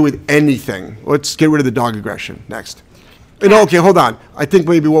nothing to do with anything. Let's get rid of the dog aggression. Next. And, okay, hold on. I think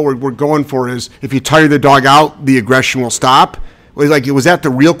maybe what we're going for is if you tire the dog out, the aggression will stop. Was that the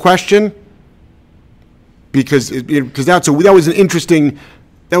real question? Because that was an interesting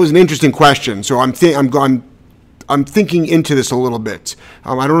question. So I'm thinking into this a little bit.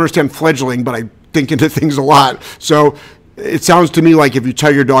 I don't understand fledgling, but I think into things a lot. So it sounds to me like if you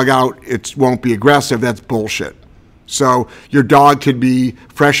tire your dog out, it won't be aggressive. That's bullshit. So your dog could be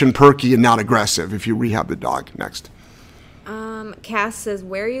fresh and perky and not aggressive if you rehab the dog. Next. Cass says,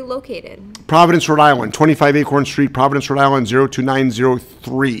 where are you located? Providence, Rhode Island, 25 Acorn Street, Providence, Rhode Island,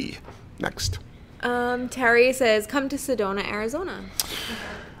 02903. Next. Terry says, come to Sedona, Arizona.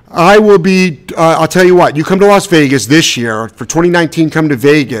 I will be, I'll tell you what, you come to Las Vegas this year. For 2019, come to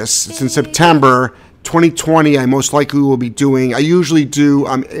Vegas. It's in September. 2020, I most likely will be doing, I usually do,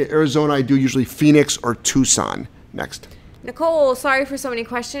 Arizona, I do usually Phoenix or Tucson. Next. Nicole, sorry for so many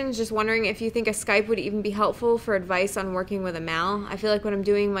questions. Just wondering if you think a Skype would even be helpful for advice on working with a Mal. I feel like what I'm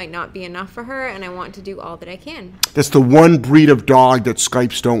doing might not be enough for her, and I want to do all that I can. That's the one breed of dog that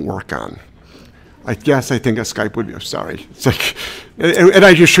Skypes don't work on. I guess I think a Skype would be. I'm sorry. It's like, and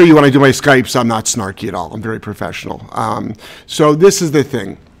I just show you when I do my Skypes, I'm not snarky at all. I'm very professional. So this is the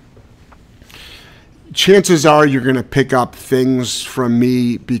thing. Chances are you're going to pick up things from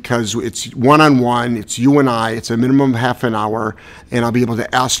me because it's one-on-one, it's you and I, it's a minimum of half an hour, and I'll be able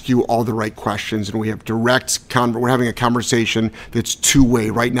to ask you all the right questions, and we have we're having a conversation that's two-way.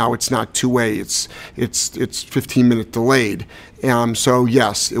 Right now it's not two-way, it's 15-minute delayed. So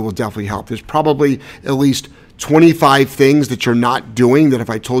yes, it will definitely help. There's probably at least 25 things that you're not doing that if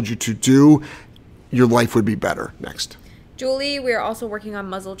I told you to do, your life would be better. Next. Julie, we are also working on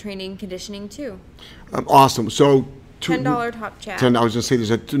muzzle training conditioning too. Awesome. So $10 top chat. I was going to say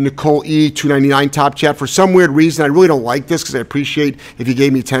there's a Nicole E. $2.99 top chat. For some weird reason, I really don't like this because I appreciate if you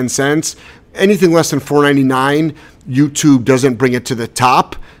gave me 10 cents. Anything less than $4.99, YouTube doesn't bring it to the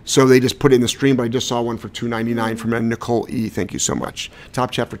top. So they just put it in the stream, but I just saw one for $2.99 from Nicole E. Thank you so much.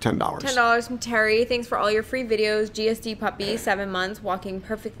 Top chat for $10. $10 from Terry. Thanks for all your free videos. GSD puppy, 7 months, walking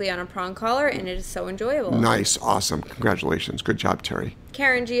perfectly on a prong collar, and it is so enjoyable. Nice. Awesome. Congratulations. Good job, Terry.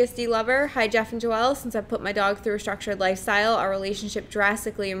 Karen, GSD lover. Hi, Jeff and Joelle. Since I've put my dog through a structured lifestyle, our relationship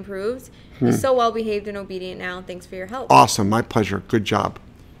drastically improved. He's so well behaved and obedient now. Thanks for your help. Awesome. My pleasure. Good job.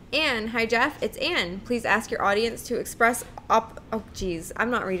 Anne, hi Jeff, it's Anne. Please ask your audience to express oh geez, I'm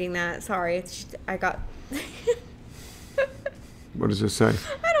not reading that. Sorry, I got. What does it say?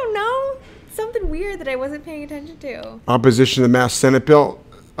 I don't know. Something weird that I wasn't paying attention to. Opposition to the mass Senate bill.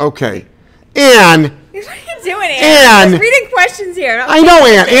 Okay, Anne. What are you doing, Anne? I was reading questions here. I know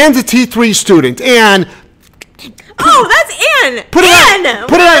Anne. Anne's a T3 student. Anne. Oh, that's Anne. Put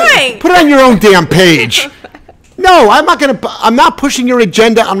it on your own damn page. No, I'm not pushing your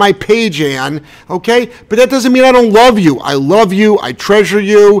agenda on my page, Ann, okay? But that doesn't mean I don't love you. I love you. I treasure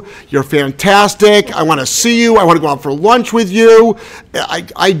you. You're fantastic. I want to see you. I want to go out for lunch with you.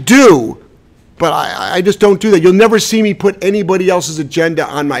 I do, but I just don't do that. You'll never see me put anybody else's agenda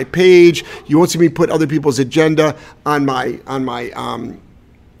on my page. You won't see me put other people's agenda on my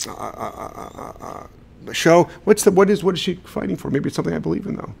show. What is she fighting for? Maybe it's something I believe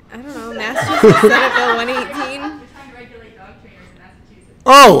in, though. I don't know. Massachusetts Senate Bill 118.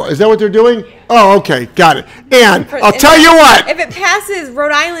 Oh, is that what they're doing? Yeah. Oh, okay, got it. And I'll tell you what. If it passes,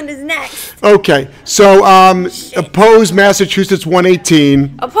 Rhode Island is next. Okay, so oppose Massachusetts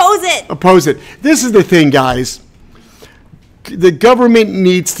 118. Oppose it. Oppose it. This is the thing, guys. The government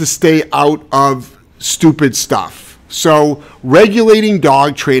needs to stay out of stupid stuff. So regulating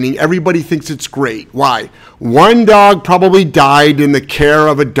dog training, everybody thinks it's great. Why? One dog probably died in the care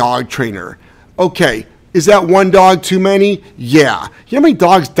of a dog trainer. Okay. Is that one dog too many? Yeah. You know how many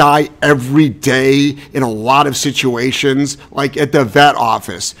dogs die every day in a lot of situations? Like at the vet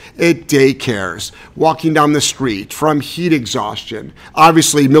office, at daycares, walking down the street, from heat exhaustion.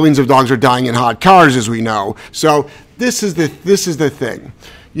 Obviously, millions of dogs are dying in hot cars, as we know. So this is the thing.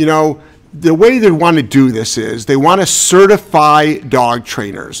 You know, the way they want to do this is they want to certify dog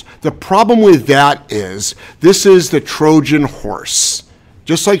trainers. The problem with that is this is the Trojan horse.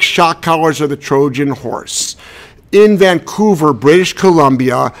 Just like shock collars are the Trojan horse. In Vancouver, British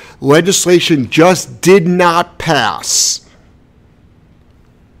Columbia, legislation just did not pass.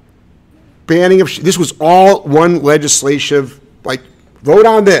 Banning of, this was all one legislative, like, vote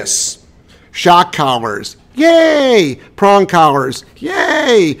on this. Shock collars, yay. Prong collars,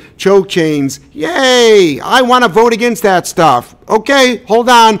 yay. Choke chains, yay. I want to vote against that stuff. Okay, hold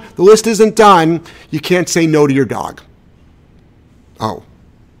on, the list isn't done. You can't say no to your dog. Oh.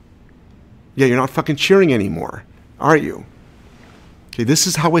 Yeah, you're not fucking cheering anymore, are you? Okay, this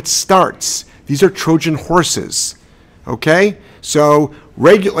is how it starts. These are Trojan horses, okay? So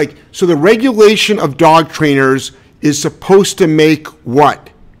the regulation of dog trainers is supposed to make what?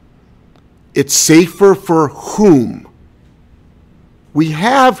 It's safer for whom?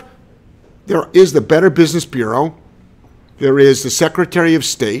 There is the Better Business Bureau, there is the Secretary of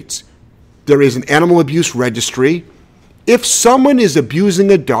State, there is an animal abuse registry. If someone is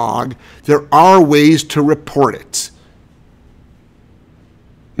abusing a dog, there are ways to report it.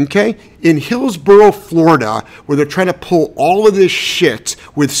 Okay? In Hillsborough, Florida, where they're trying to pull all of this shit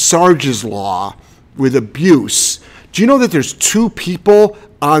with Sarge's law, with abuse, do you know that there's 2 people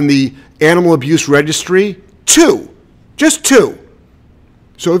on the animal abuse registry? 2. Just 2.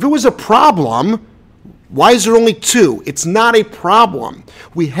 So if it was a problem, why is there only 2? It's not a problem.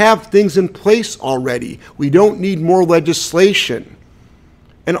 We have things in place already. We don't need more legislation.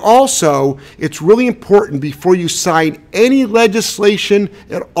 And also, it's really important before you sign any legislation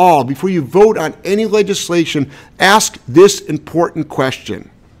at all, before you vote on any legislation, ask this important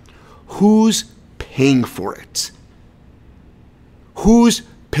question. Who's paying for it? Who's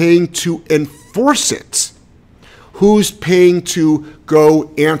paying to enforce it? Who's paying to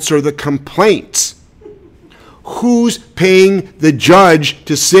go answer the complaint? Who's paying the judge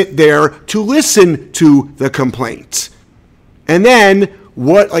to sit there to listen to the complaint? And then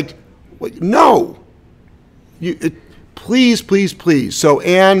what, no. Please, please, please. So,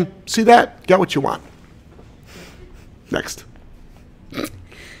 Anne, see that? Got what you want. Next.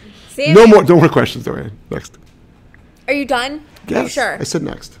 Sammy, No more questions, though, Anne. Next. Are you done? Yes, Are you sure? I said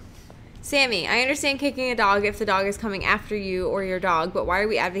next. Sammy, I understand kicking a dog if the dog is coming after you or your dog, but why are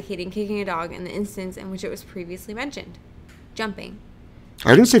we advocating kicking a dog in the instance in which it was previously mentioned? Jumping.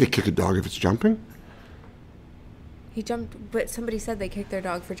 I didn't say to kick a dog if it's jumping. He jumped, but somebody said they kicked their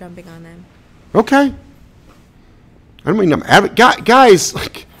dog for jumping on them. Okay. I don't mean guys,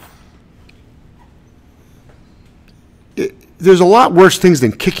 there's a lot worse things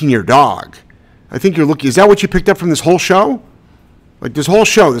than kicking your dog. I think you're looking, is that what you picked up from this whole show? Like this whole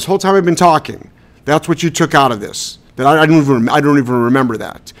time I've been talking, that's what you took out of this. That I don't even remember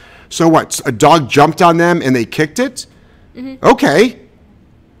that. So what? A dog jumped on them and they kicked it? Mm-hmm. Okay.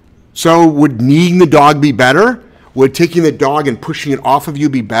 So would kneeing the dog be better? Would taking the dog and pushing it off of you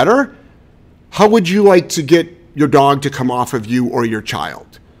be better? How would you like to get your dog to come off of you or your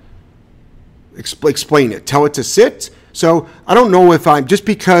child? Explain it. Tell it to sit. So I don't know if just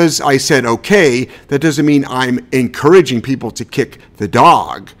because I said okay, that doesn't mean I'm encouraging people to kick the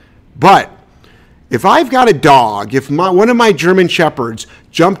dog. But if I've got a dog, if one of my German Shepherds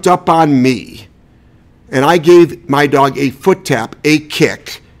jumped up on me and I gave my dog a foot tap, a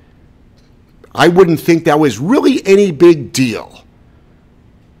kick, I wouldn't think that was really any big deal.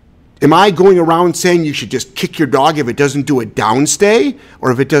 Am I going around saying you should just kick your dog if it doesn't do a downstay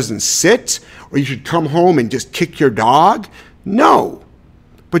or if it doesn't sit, or you should come home and just kick your dog? No.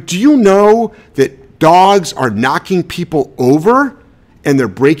 But do you know that dogs are knocking people over and they're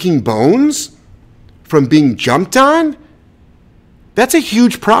breaking bones from being jumped on? That's a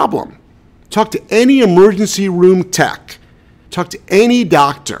huge problem. Talk to any emergency room tech. Talk to any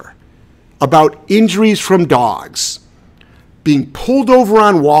doctor about injuries from dogs. Being pulled over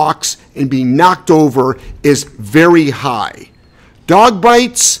on walks and being knocked over is very high. Dog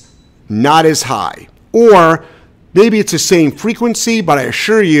bites, not as high. Or maybe it's the same frequency, but I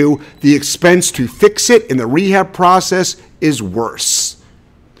assure you the expense to fix it in the rehab process is worse.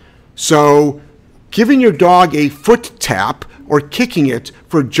 So giving your dog a foot tap or kicking it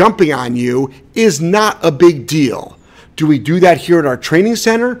for jumping on you is not a big deal. Do we do that here at our training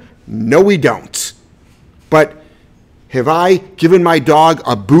center? No, we don't. But have I given my dog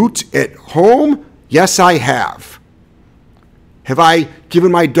a boot at home? Yes, I have. Have I given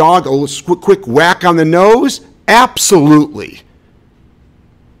my dog a quick whack on the nose? Absolutely.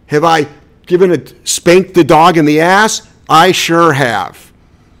 Have I spanked the dog in the ass? I sure have.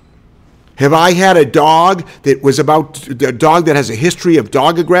 Have I had a dog that has a history of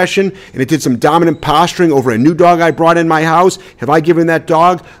dog aggression and it did some dominant posturing over a new dog I brought in my house? Have I given that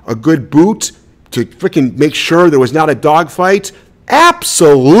dog a good boot to freaking make sure there was not a dog fight?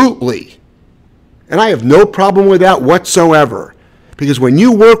 Absolutely. And I have no problem with that whatsoever. Because when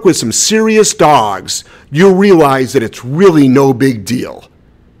you work with some serious dogs, you realize that it's really no big deal.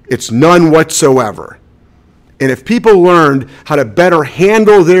 It's none whatsoever. And if people learned how to better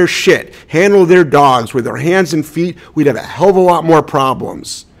handle their shit, handle their dogs with their hands and feet, we'd have a hell of a lot more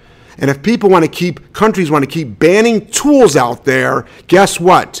problems. And if countries want to keep banning tools out there, guess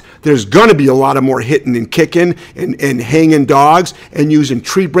what? There's going to be a lot of more hitting and kicking and hanging dogs and using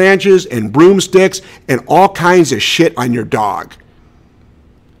tree branches and broomsticks and all kinds of shit on your dog.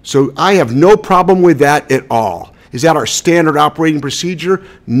 So I have no problem with that at all. Is that our standard operating procedure?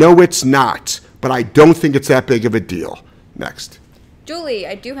 No, it's not. But I don't think it's that big of a deal. Next. Julie,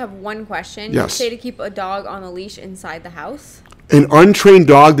 I do have one question. Yes. You say to keep a dog on a leash inside the house? An untrained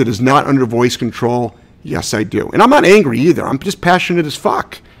dog that is not under voice control, yes, I do. And I'm not angry either. I'm just passionate as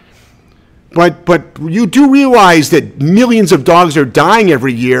fuck. But you do realize that millions of dogs are dying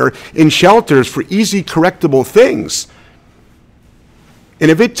every year in shelters for easy correctable things.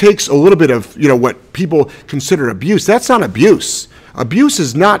 And if it takes a little bit of, what people consider abuse, that's not abuse. Abuse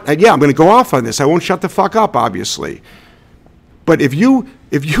is not, I'm going to go off on this. I won't shut the fuck up, obviously. But if you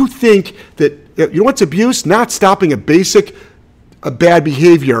think that, what's abuse? Not stopping a bad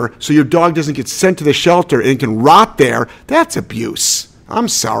behavior so your dog doesn't get sent to the shelter and can rot there, that's abuse. I'm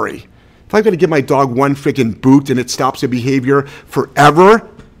sorry. If I've got to give my dog one freaking boot and it stops a behavior forever,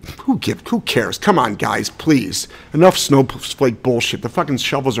 Who cares? Come on, guys, please. Enough snowflake bullshit. The fucking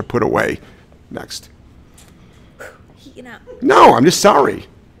shovels are put away. Next. Heating up. No, I'm just sorry.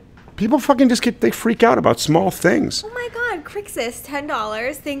 People fucking they freak out about small things. Oh my God, Crixus,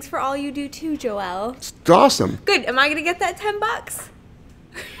 $10. Thanks for all you do too, Joelle. It's awesome. Good. Am I gonna get that $10?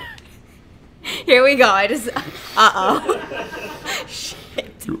 Here we go.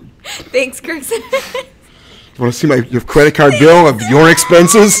 Shit. Thanks, Crixus. You want to see your credit card bill of your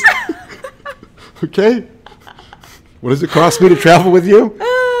expenses? Okay. What does it cost me to travel with you?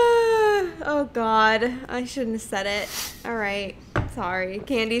 Oh God, I shouldn't have said it. All right, sorry.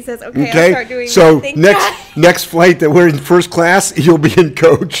 Candy says, "Okay, I'll start doing." So that. next flight that we're in first class, you'll be in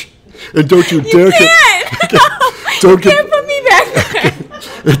coach, and don't you dare! You can't. You can't put me back there.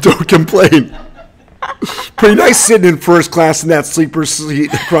 And don't complain. Pretty nice sitting in first class in that sleeper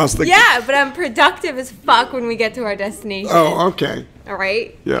seat across the. Yeah, but I'm productive as fuck when we get to our destination. Oh, okay. All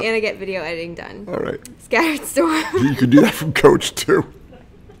right. Yeah. And I get video editing done. All right. Scattered Storm. You can do that from coach too.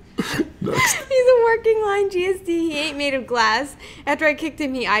 Next. He's a working line GSD. He ain't made of glass. After I kicked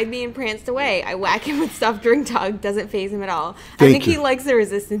him, he eyed me and pranced away. I whack him with stuffed drink dog. Doesn't faze him at all. I think he likes the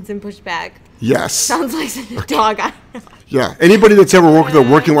resistance and pushback. Yes. Sounds like a dog I know. Yeah. Anybody that's ever worked with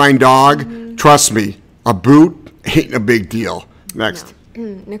a working line dog, trust me, a boot ain't a big deal. Next.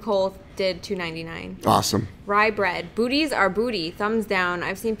 No. Nicole did $2.99. Awesome. Rye bread. Booties are booty. Thumbs down.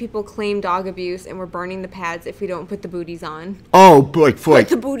 I've seen people claim dog abuse and we're burning the pads if we don't put the booties on. Oh, like put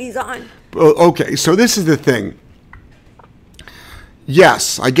the booties on. Okay, so this is the thing.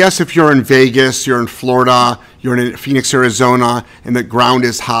 Yes, I guess if you're in Vegas, you're in Florida, you're in Phoenix, Arizona, and the ground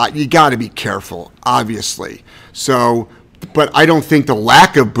is hot, you got to be careful, obviously. So, but I don't think the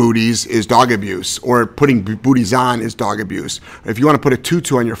lack of booties is dog abuse, or putting booties on is dog abuse. If you want to put a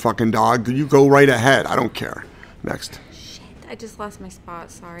tutu on your fucking dog, you go right ahead. I don't care. Next. Shit, I just lost my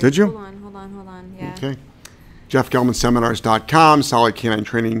spot. Sorry. Did you? Hold on. Yeah. Okay. JeffGelmanSeminars.com,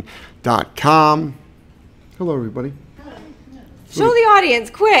 SolidCanineTraining.com. Hello, everybody. Show the audience,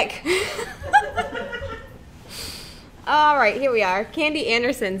 quick. All right, here we are. Candy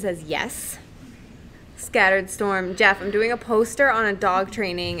Anderson says yes. Scattered Storm. Jeff, I'm doing a poster on a dog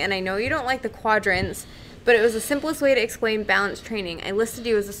training, and I know you don't like the quadrants, but it was the simplest way to explain balanced training. I listed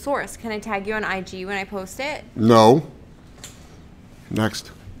you as a source. Can I tag you on IG when I post it? No.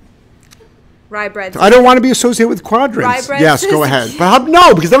 Next. Rye bread. I don't want to be associated with quadrants. Yes, go ahead. But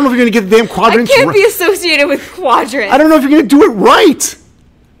no, because I don't know if you're going to get the damn quadrants I can't be associated with quadrants. I don't know if you're going to do it right.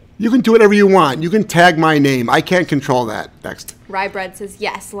 You can do whatever you want. You can tag my name. I can't control that. Next. Rye bread says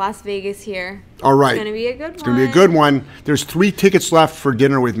yes. Las Vegas here. All right. It's going to be a good one. It's going to be a good one. There's 3 tickets left for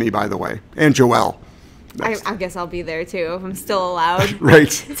dinner with me, by the way, and Joelle. I guess I'll be there too if I'm still allowed.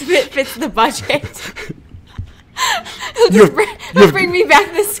 Right. If it fits the budget. He'll bring me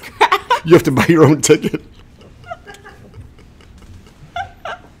back the scrap. You have to buy your own ticket.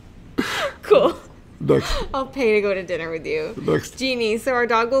 Cool. Next. I'll pay to go to dinner with you. Next. Jeannie, so our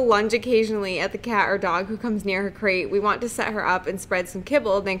dog will lunge occasionally at the cat or dog who comes near her crate. We want to set her up and spread some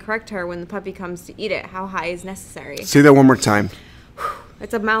kibble, then correct her when the puppy comes to eat it. How high is necessary? Say that one more time.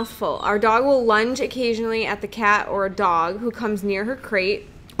 It's a mouthful. Our dog will lunge occasionally at the cat or a dog who comes near her crate.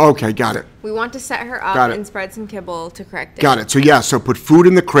 Okay, got it. We want to set her up and spread some kibble to correct it. Got it. So yeah, so put food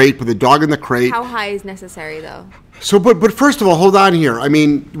in the crate, put the dog in the crate. How high is necessary though? So, but first of all, hold on here. I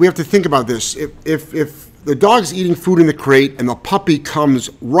mean, we have to think about this. If the dog's eating food in the crate and the puppy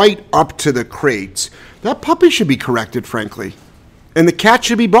comes right up to the crate, that puppy should be corrected, frankly, and the cat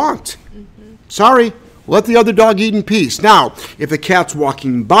should be bonked. Mm-hmm. Sorry, let the other dog eat in peace. Now, if the cat's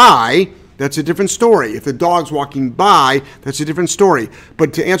walking by, that's a different story. If the dog's walking by, that's a different story.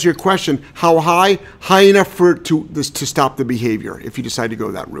 But to answer your question, how high? High enough for to stop the behavior if you decide to go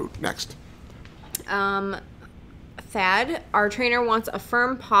that route. Next. Thad, our trainer wants a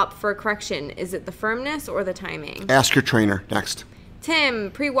firm pop for a correction. Is it the firmness or the timing? Ask your trainer. Next.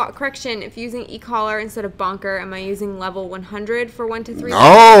 Tim, pre-walk correction. If using e-collar instead of bonker, am I using level 100 for 1 to 3?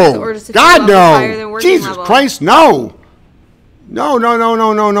 No. Or just God, no. Higher than working Jesus level? Christ, no.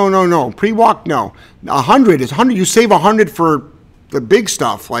 No. Pre-walk, no. 100 is 100. You save 100 for the big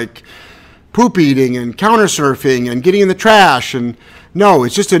stuff like poop eating and counter surfing and getting in the trash. And no,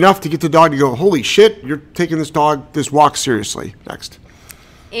 it's just enough to get the dog to go, holy shit, you're taking this walk seriously. Next.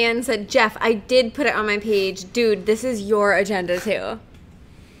 Anne said, Jeff, I did put it on my page. Dude, this is your agenda too.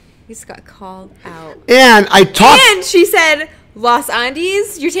 He just got called out. And I talked. And she said, Los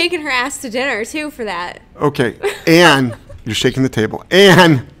Andes, you're taking her ass to dinner too for that. Okay. And you're shaking the table.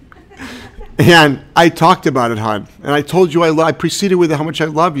 And I talked about it, hon. And I told you I preceded with how much I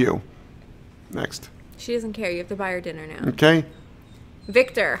love you. Next. She doesn't care. You have to buy her dinner now. Okay.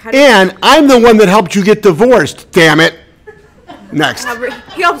 Victor, And I'm the one that helped you get divorced, damn it. Next.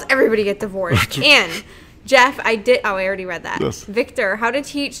 He helps everybody get divorced. And Jeff, I already read that. Yes. Victor, how to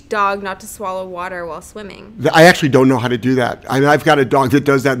teach dog not to swallow water while swimming. I actually don't know how to do that. I've got a dog that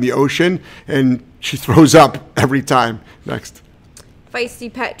does that in the ocean, and she throws up every time. Next.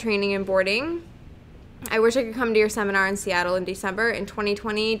 Feisty pet training and boarding. I wish I could come to your seminar in Seattle in December. In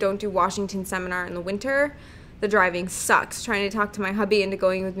 2020, don't do Washington seminar in the winter. The driving sucks. Trying to talk to my hubby into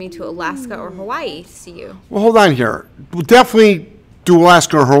going with me to Alaska or Hawaii to see you. Well, hold on here. We'll definitely do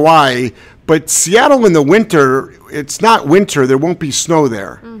Alaska or Hawaii, but Seattle in the winter, it's not winter. There won't be snow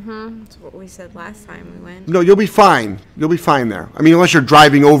there. Mm-hmm. That's what we said last time we went. No, you'll be fine. You'll be fine there. I mean, unless you're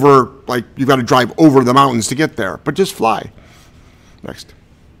driving over, like you've got to drive over the mountains to get there, but just fly. Next.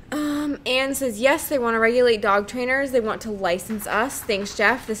 Anne says, yes, they want to regulate dog trainers. They want to license us. Thanks,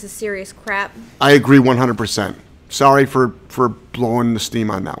 Jeff. This is serious crap. I agree 100%. Sorry for blowing the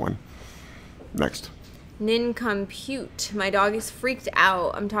steam on that one. Next. Nin compute. My dog is freaked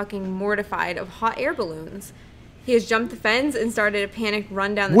out. I'm talking mortified of hot air balloons. He has jumped the fence and started a panicked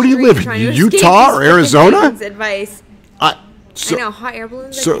run down the Where do street. you live? Trying to Utah or Arizona? Advice. I know, hot air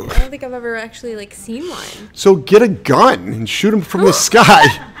balloons. So, I don't think I've ever actually seen one. So get a gun and shoot him from the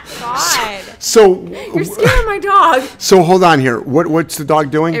sky. God. So You're scaring my dog. So hold on here. What's the dog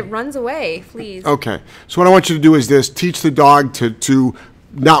doing? It runs away, please. Okay. So what I want you to do is this: teach the dog to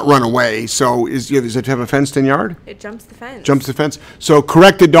not run away. So does it have a fenced-in yard? It jumps the fence. Jumps the fence. So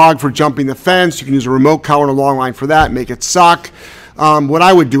correct the dog for jumping the fence. You can use a remote collar and a long line for that. Make it suck. What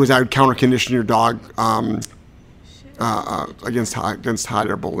I would do is I would counter condition your dog against hot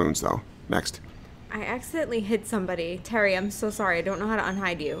air balloons, though. Next. I accidentally hit somebody. Terry, I'm so sorry. I don't know how to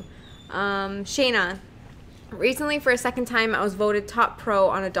unhide you. Shayna, recently for a second time, I was voted top pro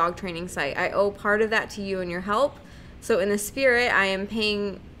on a dog training site. I owe part of that to you and your help. So in the spirit, I am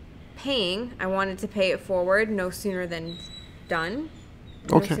paying. I wanted to pay it forward. No sooner than done.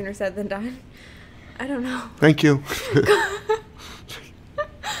 Okay. No sooner said than done. I don't know. Thank you.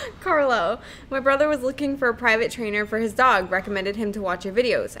 Carlo, my brother was looking for a private trainer for his dog, recommended him to watch your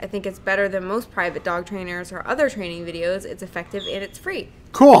videos. I think it's better than most private dog trainers or other training videos. It's effective and it's free.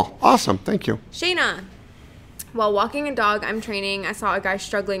 Cool. Awesome. Thank you. Shayna, while walking a dog I'm training, I saw a guy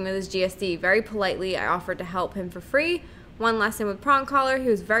struggling with his GSD. Very politely, I offered to help him for free. One lesson with prong collar. He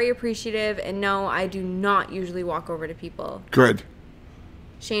was very appreciative, and no, I do not usually walk over to people. Good.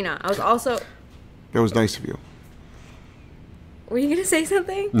 Shayna, I was also... That was nice of you. Were you going to say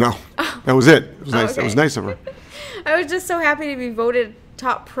something? No. Oh. That was it. It was nice. Okay. That was nice of her. I was just so happy to be voted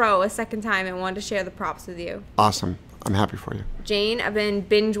top pro a second time and wanted to share the props with you. Awesome. I'm happy for you. Jane, I've been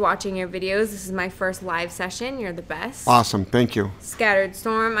binge watching your videos. This is my first live session. You're the best. Awesome. Thank you. Scattered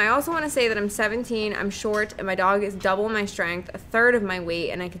Storm, I also want to say that I'm 17, I'm short, and my dog is double my strength, a third of my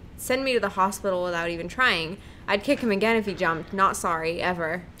weight, and I could send me to the hospital without even trying. I'd kick him again if he jumped. Not sorry,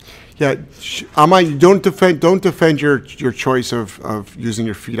 ever. Yeah, don't defend your choice of using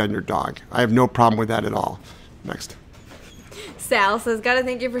your feet on your dog. I have no problem with that at all. Next. Sal says, gotta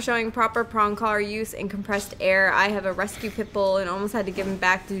thank you for showing proper prong collar use and compressed air. I have a rescue pit bull and almost had to give him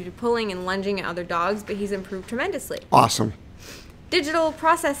back due to pulling and lunging at other dogs, but he's improved tremendously. Awesome. Digital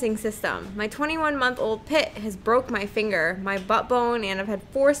processing system. My 21-month-old Pit has broke my finger, my butt bone, and I've had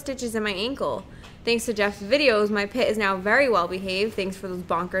 4 stitches in my ankle. Thanks to Jeff's videos, my Pit is now very well behaved. Thanks for those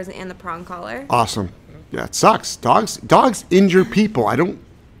bonkers and the prong collar. Awesome. Yeah, it sucks. Dogs injure people. I don't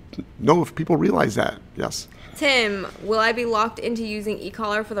know if people realize that. Yes. Tim, will I be locked into using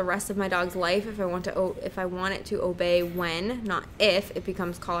e-collar for the rest of my dog's life if I want it to obey when, not if, it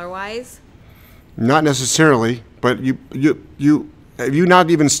becomes collar-wise? Not necessarily, but have you not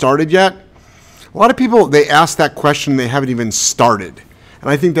even started yet? A lot of people, they ask that question, they haven't even started. And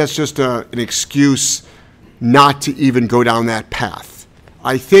I think that's just an excuse not to even go down that path.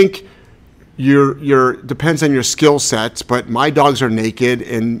 I think depends on your skill sets, but my dogs are naked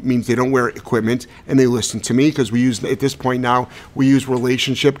and means they don't wear equipment and they listen to me because at this point now, we use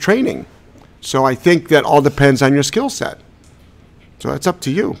relationship training. So I think that all depends on your skill set. So that's up to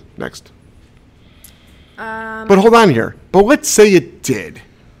you. Next. But hold on here. But let's say it did.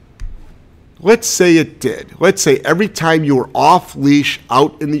 Let's say it did. Let's say every time you were off leash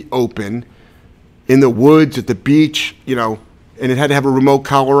out in the open, in the woods, at the beach, and it had to have a remote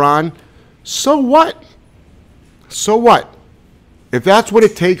collar on. So what? So what? If that's what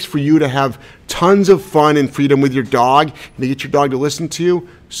it takes for you to have tons of fun and freedom with your dog and to get your dog to listen to you,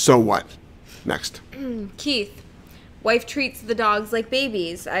 so what? Next. Keith, wife treats the dogs like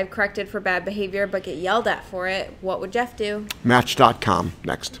babies. I've corrected for bad behavior but get yelled at for it. What would Jeff do? Match.com.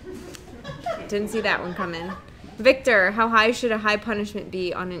 Next. Didn't see that one coming. Victor, how high should a high punishment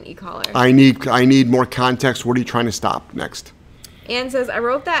be on an e-collar? I need more context. What are you trying to stop? Next. Ann says, I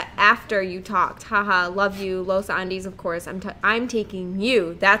wrote that after you talked. Haha, love you. Los Andes, of course. I'm taking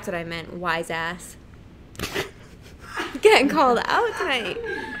you. That's what I meant, wise ass. Getting called out tonight.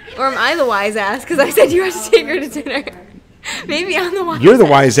 Or am I the wise ass? Because I said you had to take her to dinner. Maybe I'm the wise ass. You're the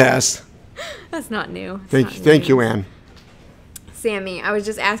wise ass. That's not new. Thank you, Ann. Sammy, I was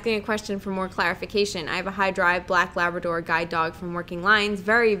just asking a question for more clarification. I have a high drive black Labrador guide dog from Working Lines.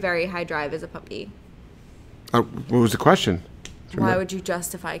 Very, very high drive as a puppy. What was the question? Why would you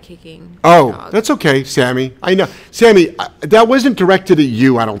justify kicking Oh, dog? that's okay, Sammy. I know. Sammy, that wasn't directed at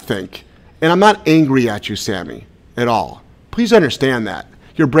you, I don't think. And I'm not angry at you, Sammy, at all. Please understand that.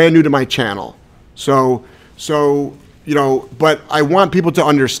 You're brand new to my channel. So but I want people to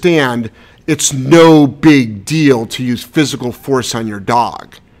understand it's no big deal to use physical force on your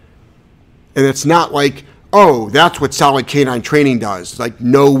dog. And it's not like, oh, that's what solid canine training does. Like,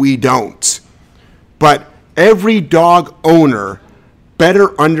 no, we don't. But every dog owner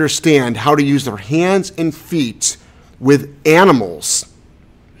better understand how to use their hands and feet with animals,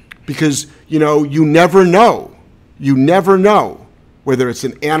 because you never know. You never know whether it's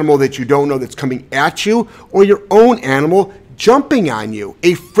an animal that you don't know that's coming at you or your own animal jumping on you,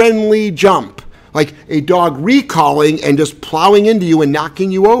 a friendly jump, like a dog recalling and just plowing into you and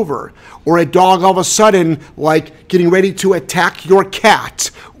knocking you over, or a dog all of a sudden like getting ready to attack your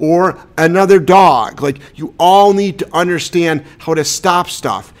cat or another dog. Like, you all need to understand how to stop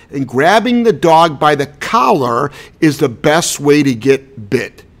stuff, and grabbing the dog by the collar is the best way to get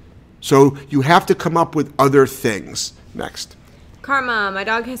bit. So you have to come up with other things. Next. Karma, my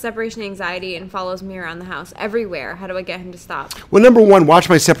dog has separation anxiety and follows me around the house everywhere. How do I get him to stop? Well, number one, watch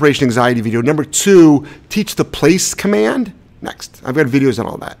my separation anxiety video. Number two, teach the place command. Next. I've got videos on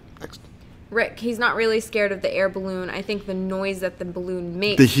all that. Next. Rick, he's not really scared of the air balloon. I think the noise that the balloon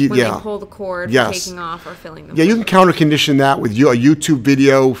makes when they pull the cord for taking off or filling the balloon. You can counter condition that with a YouTube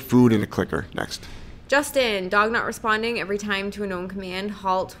video, food, and a clicker. Next. Justin, dog not responding every time to a known command.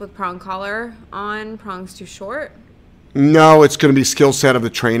 Halt with prong collar on. Prong's too short. No, it's going to be skill set of the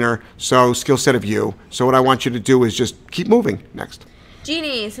trainer, so skill set of you. So what I want you to do is just keep moving. Next.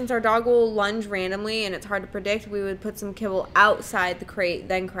 Jeannie, since our dog will lunge randomly and it's hard to predict, we would put some kibble outside the crate,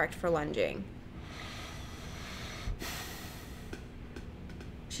 then correct for lunging.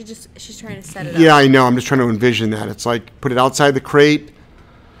 She's trying to set it up. Yeah, I know. I'm just trying to envision that. It's like, put it outside the crate.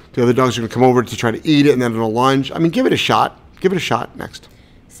 The other dogs are going to come over to try to eat it, and then it'll lunge. I mean, give it a shot. Give it a shot. Next.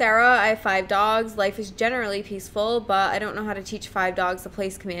 Sarah, I have 5 dogs. Life is generally peaceful, but I don't know how to teach 5 dogs the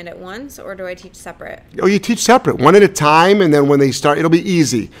place command at once, or do I teach separate? Oh, you teach separate, one at a time, and then when they start, it'll be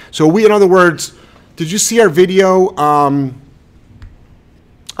easy. So in other words, did you see our video?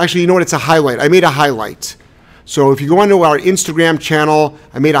 Actually, you know what? It's a highlight. I made a highlight. So if you go onto our Instagram channel,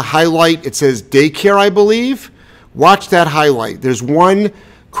 I made a highlight. It says daycare, I believe. Watch that highlight. There's one,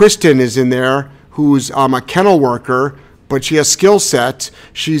 Kristen is in there, who's a kennel worker, but she has skill set.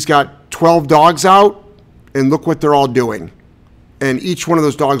 She's got 12 dogs out, and look what they're all doing. And each one of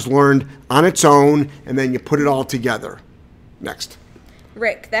those dogs learned on its own, and then you put it all together. Next.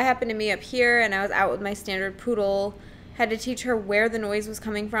 Rick, that happened to me up here, and I was out with my standard poodle. Had to teach her where the noise was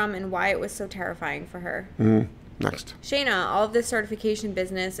coming from and why it was so terrifying for her. Next. Shayna, all of this certification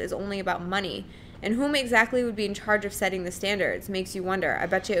business is only about money. And whom exactly would be in charge of setting the standards? Makes you wonder. I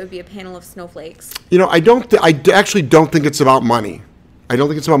bet you it would be a panel of snowflakes. I actually don't think it's about money. I don't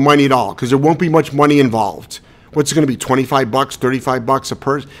think it's about money at all, because there won't be much money involved. What's it going to be, $25, $35 a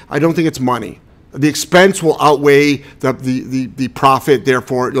person? I don't think it's money. The expense will outweigh the profit,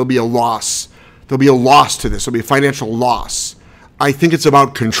 therefore it'll be a loss. There'll be a loss to this. There'll be a financial loss. I think it's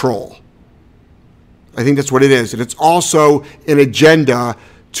about control. I think that's what it is. And it's also an agenda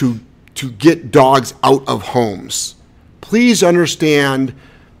to get dogs out of homes. Please understand,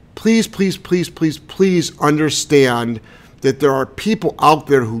 please understand that there are people out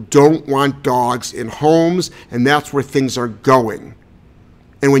there who don't want dogs in homes, and that's where things are going.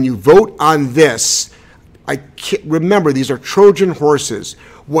 And when you vote on this, remember, these are Trojan horses.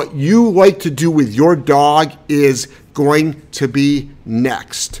 What you like to do with your dog is going to be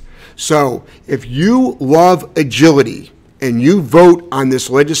next. So if you love agility and you vote on this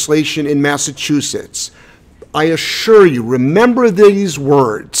legislation in Massachusetts, I assure you, remember these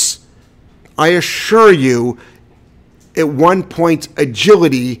words. I assure you, at one point,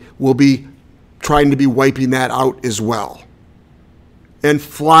 agility will be trying to be wiping that out as well. And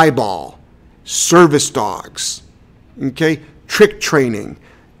flyball, service dogs, okay, trick training,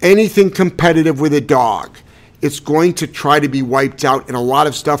 anything competitive with a dog, it's going to try to be wiped out, and a lot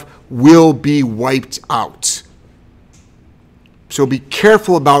of stuff will be wiped out. So be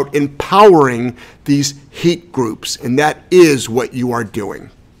careful about empowering these hate groups, and that is what you are doing.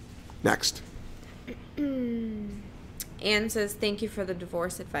 Next. Anne says, thank you for the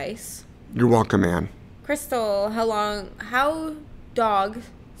divorce advice. You're welcome, Anne. Crystal, how dog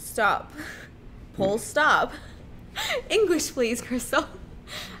stop? Pull stop. English, please, Crystal.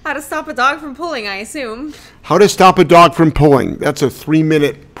 How to stop a dog from pulling, I assume. How to stop a dog from pulling. That's a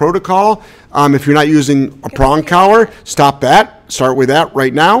 3-minute protocol. If you're not using a prong collar, stop that. Start with that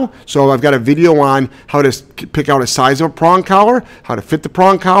right now. So I've got a video on how to pick out a size of a prong collar, how to fit the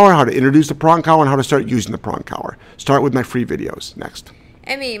prong collar, how to introduce the prong collar, and how to start using the prong collar. Start with my free videos. Next.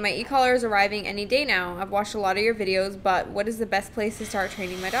 Emmy, my e-collar is arriving any day now. I've watched a lot of your videos, but what is the best place to start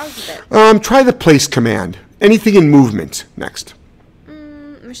training my dogs with it? Try the place command. Anything in movement. Next.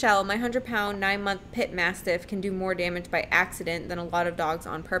 Michelle, my 100-pound, 9-month pit mastiff can do more damage by accident than a lot of dogs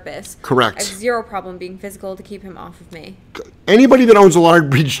on purpose. Correct. I have zero problem being physical to keep him off of me. Anybody that owns a large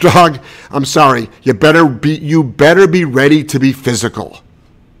breed dog, I'm sorry, you better be ready to be physical.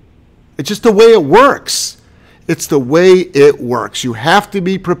 It's just the way it works. It's the way it works. You have to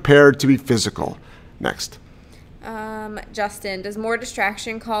be prepared to be physical. Next. Justin, does more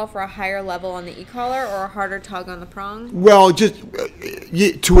distraction call for a higher level on the e-collar or a harder tug on the prong? Well, just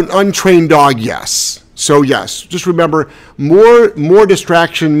to an untrained dog, yes. So yes, just remember, more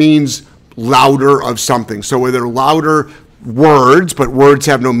distraction means louder of something. So whether louder words, but words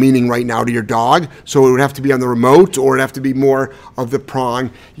have no meaning right now to your dog, so it would have to be on the remote or it'd have to be more of the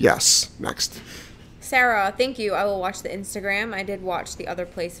prong. Yes. Next. Sarah, thank you. I will watch the Instagram. I did watch the other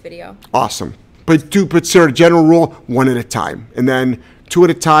place video. Awesome. But Sarah, general rule, 1 at a time. And then 2 at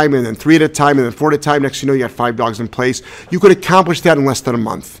a time, and then 3 at a time, and then 4 at a time. Next, you know, you got 5 dogs in place. You could accomplish that in less than a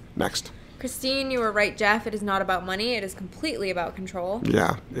month. Next. Christine, you were right, Jeff. It is not about money. It is completely about control.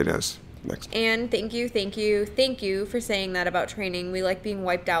 Yeah, it is. Next. And thank you for saying that about training. We like being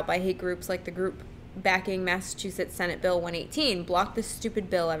wiped out by hate groups like the group backing Massachusetts Senate Bill 118. Block this stupid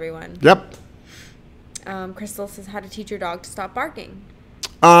bill, everyone. Yep. Crystal says, how to teach your dog to stop barking.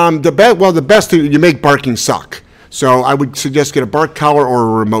 The best thing, you make barking suck. So I would suggest get a bark collar or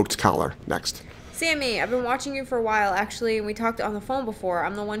a remote collar. Next. Sammy, I've been watching you for a while, actually, and we talked on the phone before.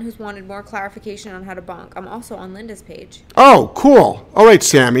 I'm the one who's wanted more clarification on how to bonk. I'm also on Linda's page. Oh, cool. All right,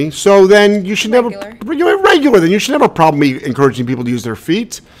 Sammy. So then you should you're regular. Then you should have a problem me encouraging people to use their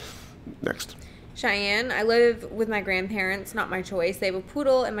feet. Next. Cheyenne, I live with my grandparents, not my choice. They have a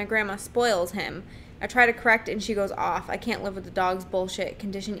poodle, and my grandma spoils him. I try to correct, and she goes off. I can't live with the dog's bullshit.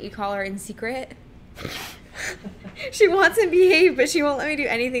 Condition e-collar in secret. She wants him to behave, but she won't let me do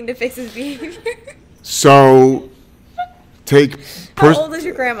anything to fix his behavior. So, How old is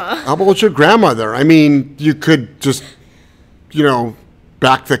your grandma? How old is your grandmother? I mean, you could just,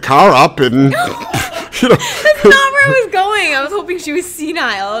 back the car up and, That's not where I was going. I was hoping she was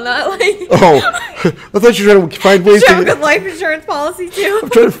senile, not like... Oh, I thought you were trying to find ways to... to... have a good life insurance policy, too.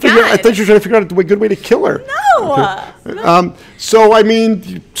 I thought you were trying to figure out a good way to kill her. No! Okay. No. So, I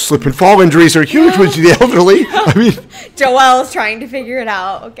mean, slip and fall injuries are huge with the elderly. I mean... Joelle's trying to figure it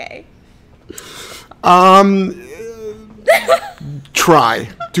out. Okay. Try.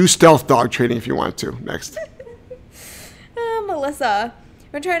 Do stealth dog training if you want to. Next. Melissa.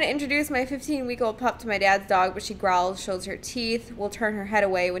 I'm trying to introduce my 15-week-old pup to my dad's dog, but she growls, shows her teeth, will turn her head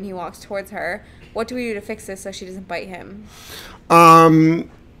away when he walks towards her. What do we do to fix this so she doesn't bite him? I mean,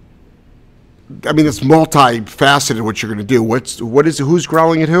 it's multifaceted what you're going to do. Who's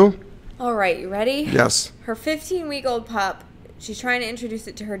growling at who? All right, you ready? Yes. Her 15-week-old pup, she's trying to introduce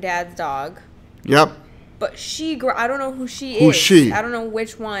it to her dad's dog. Yep. But I don't know who she is. Who's she? I don't know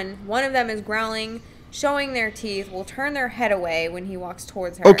which one. One of them is growling, showing their teeth, will turn their head away when he walks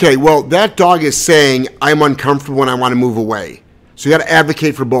towards her. Okay, well, that dog is saying, I'm uncomfortable and I want to move away. So you got to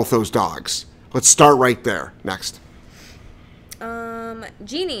advocate for both those dogs. Let's start right there. Next.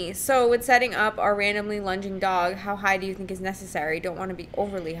 Jeannie, so with setting up our randomly lunging dog, how high do you think is necessary? Don't want to be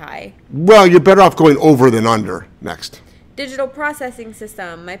overly high. Well, you're better off going over than under. Next. Digital processing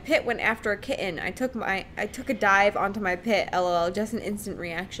system. My pit went after a kitten. I took a dive onto my pit. LOL. Just an instant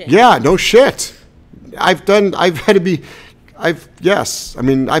reaction. Yeah, no shit. I've had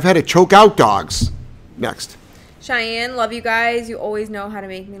to choke out dogs. Next. Cheyenne, love you guys. You always know how to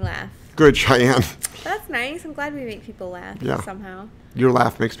make me laugh. Good, Cheyenne. That's nice. I'm glad we make people laugh somehow. Your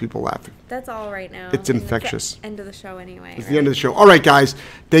laugh makes people laugh. That's all right now. It's infectious. It's the end of the show anyway. It's the end of the show. All right, guys.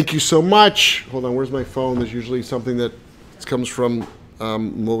 Thank you so much. Hold on. Where's my phone? There's usually something that comes from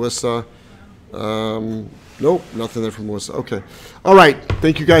Melissa. Nope, nothing there from Melissa. Okay. All right.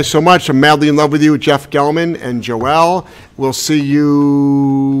 Thank you guys so much. I'm madly in love with you, Jeff Gelman and Joelle. We'll see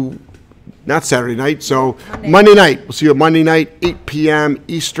you not Saturday night. So Monday night. We'll see you at Monday night, 8 p.m.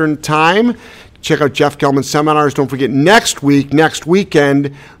 Eastern Time. Check out Jeff Gelman's seminars. Don't forget, next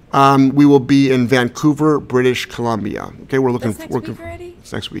weekend, we will be in Vancouver, British Columbia. Okay, we're looking. That's next week already?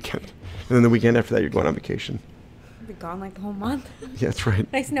 It's next weekend, and then the weekend after that, you're going on vacation. I'll be gone like the whole month. Yeah, that's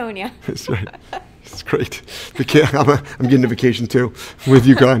right. Nice knowing you. That's right. It's great. I'm getting a vacation too with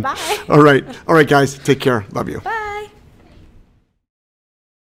you gone. Bye. All right, guys. Take care. Love you. Bye.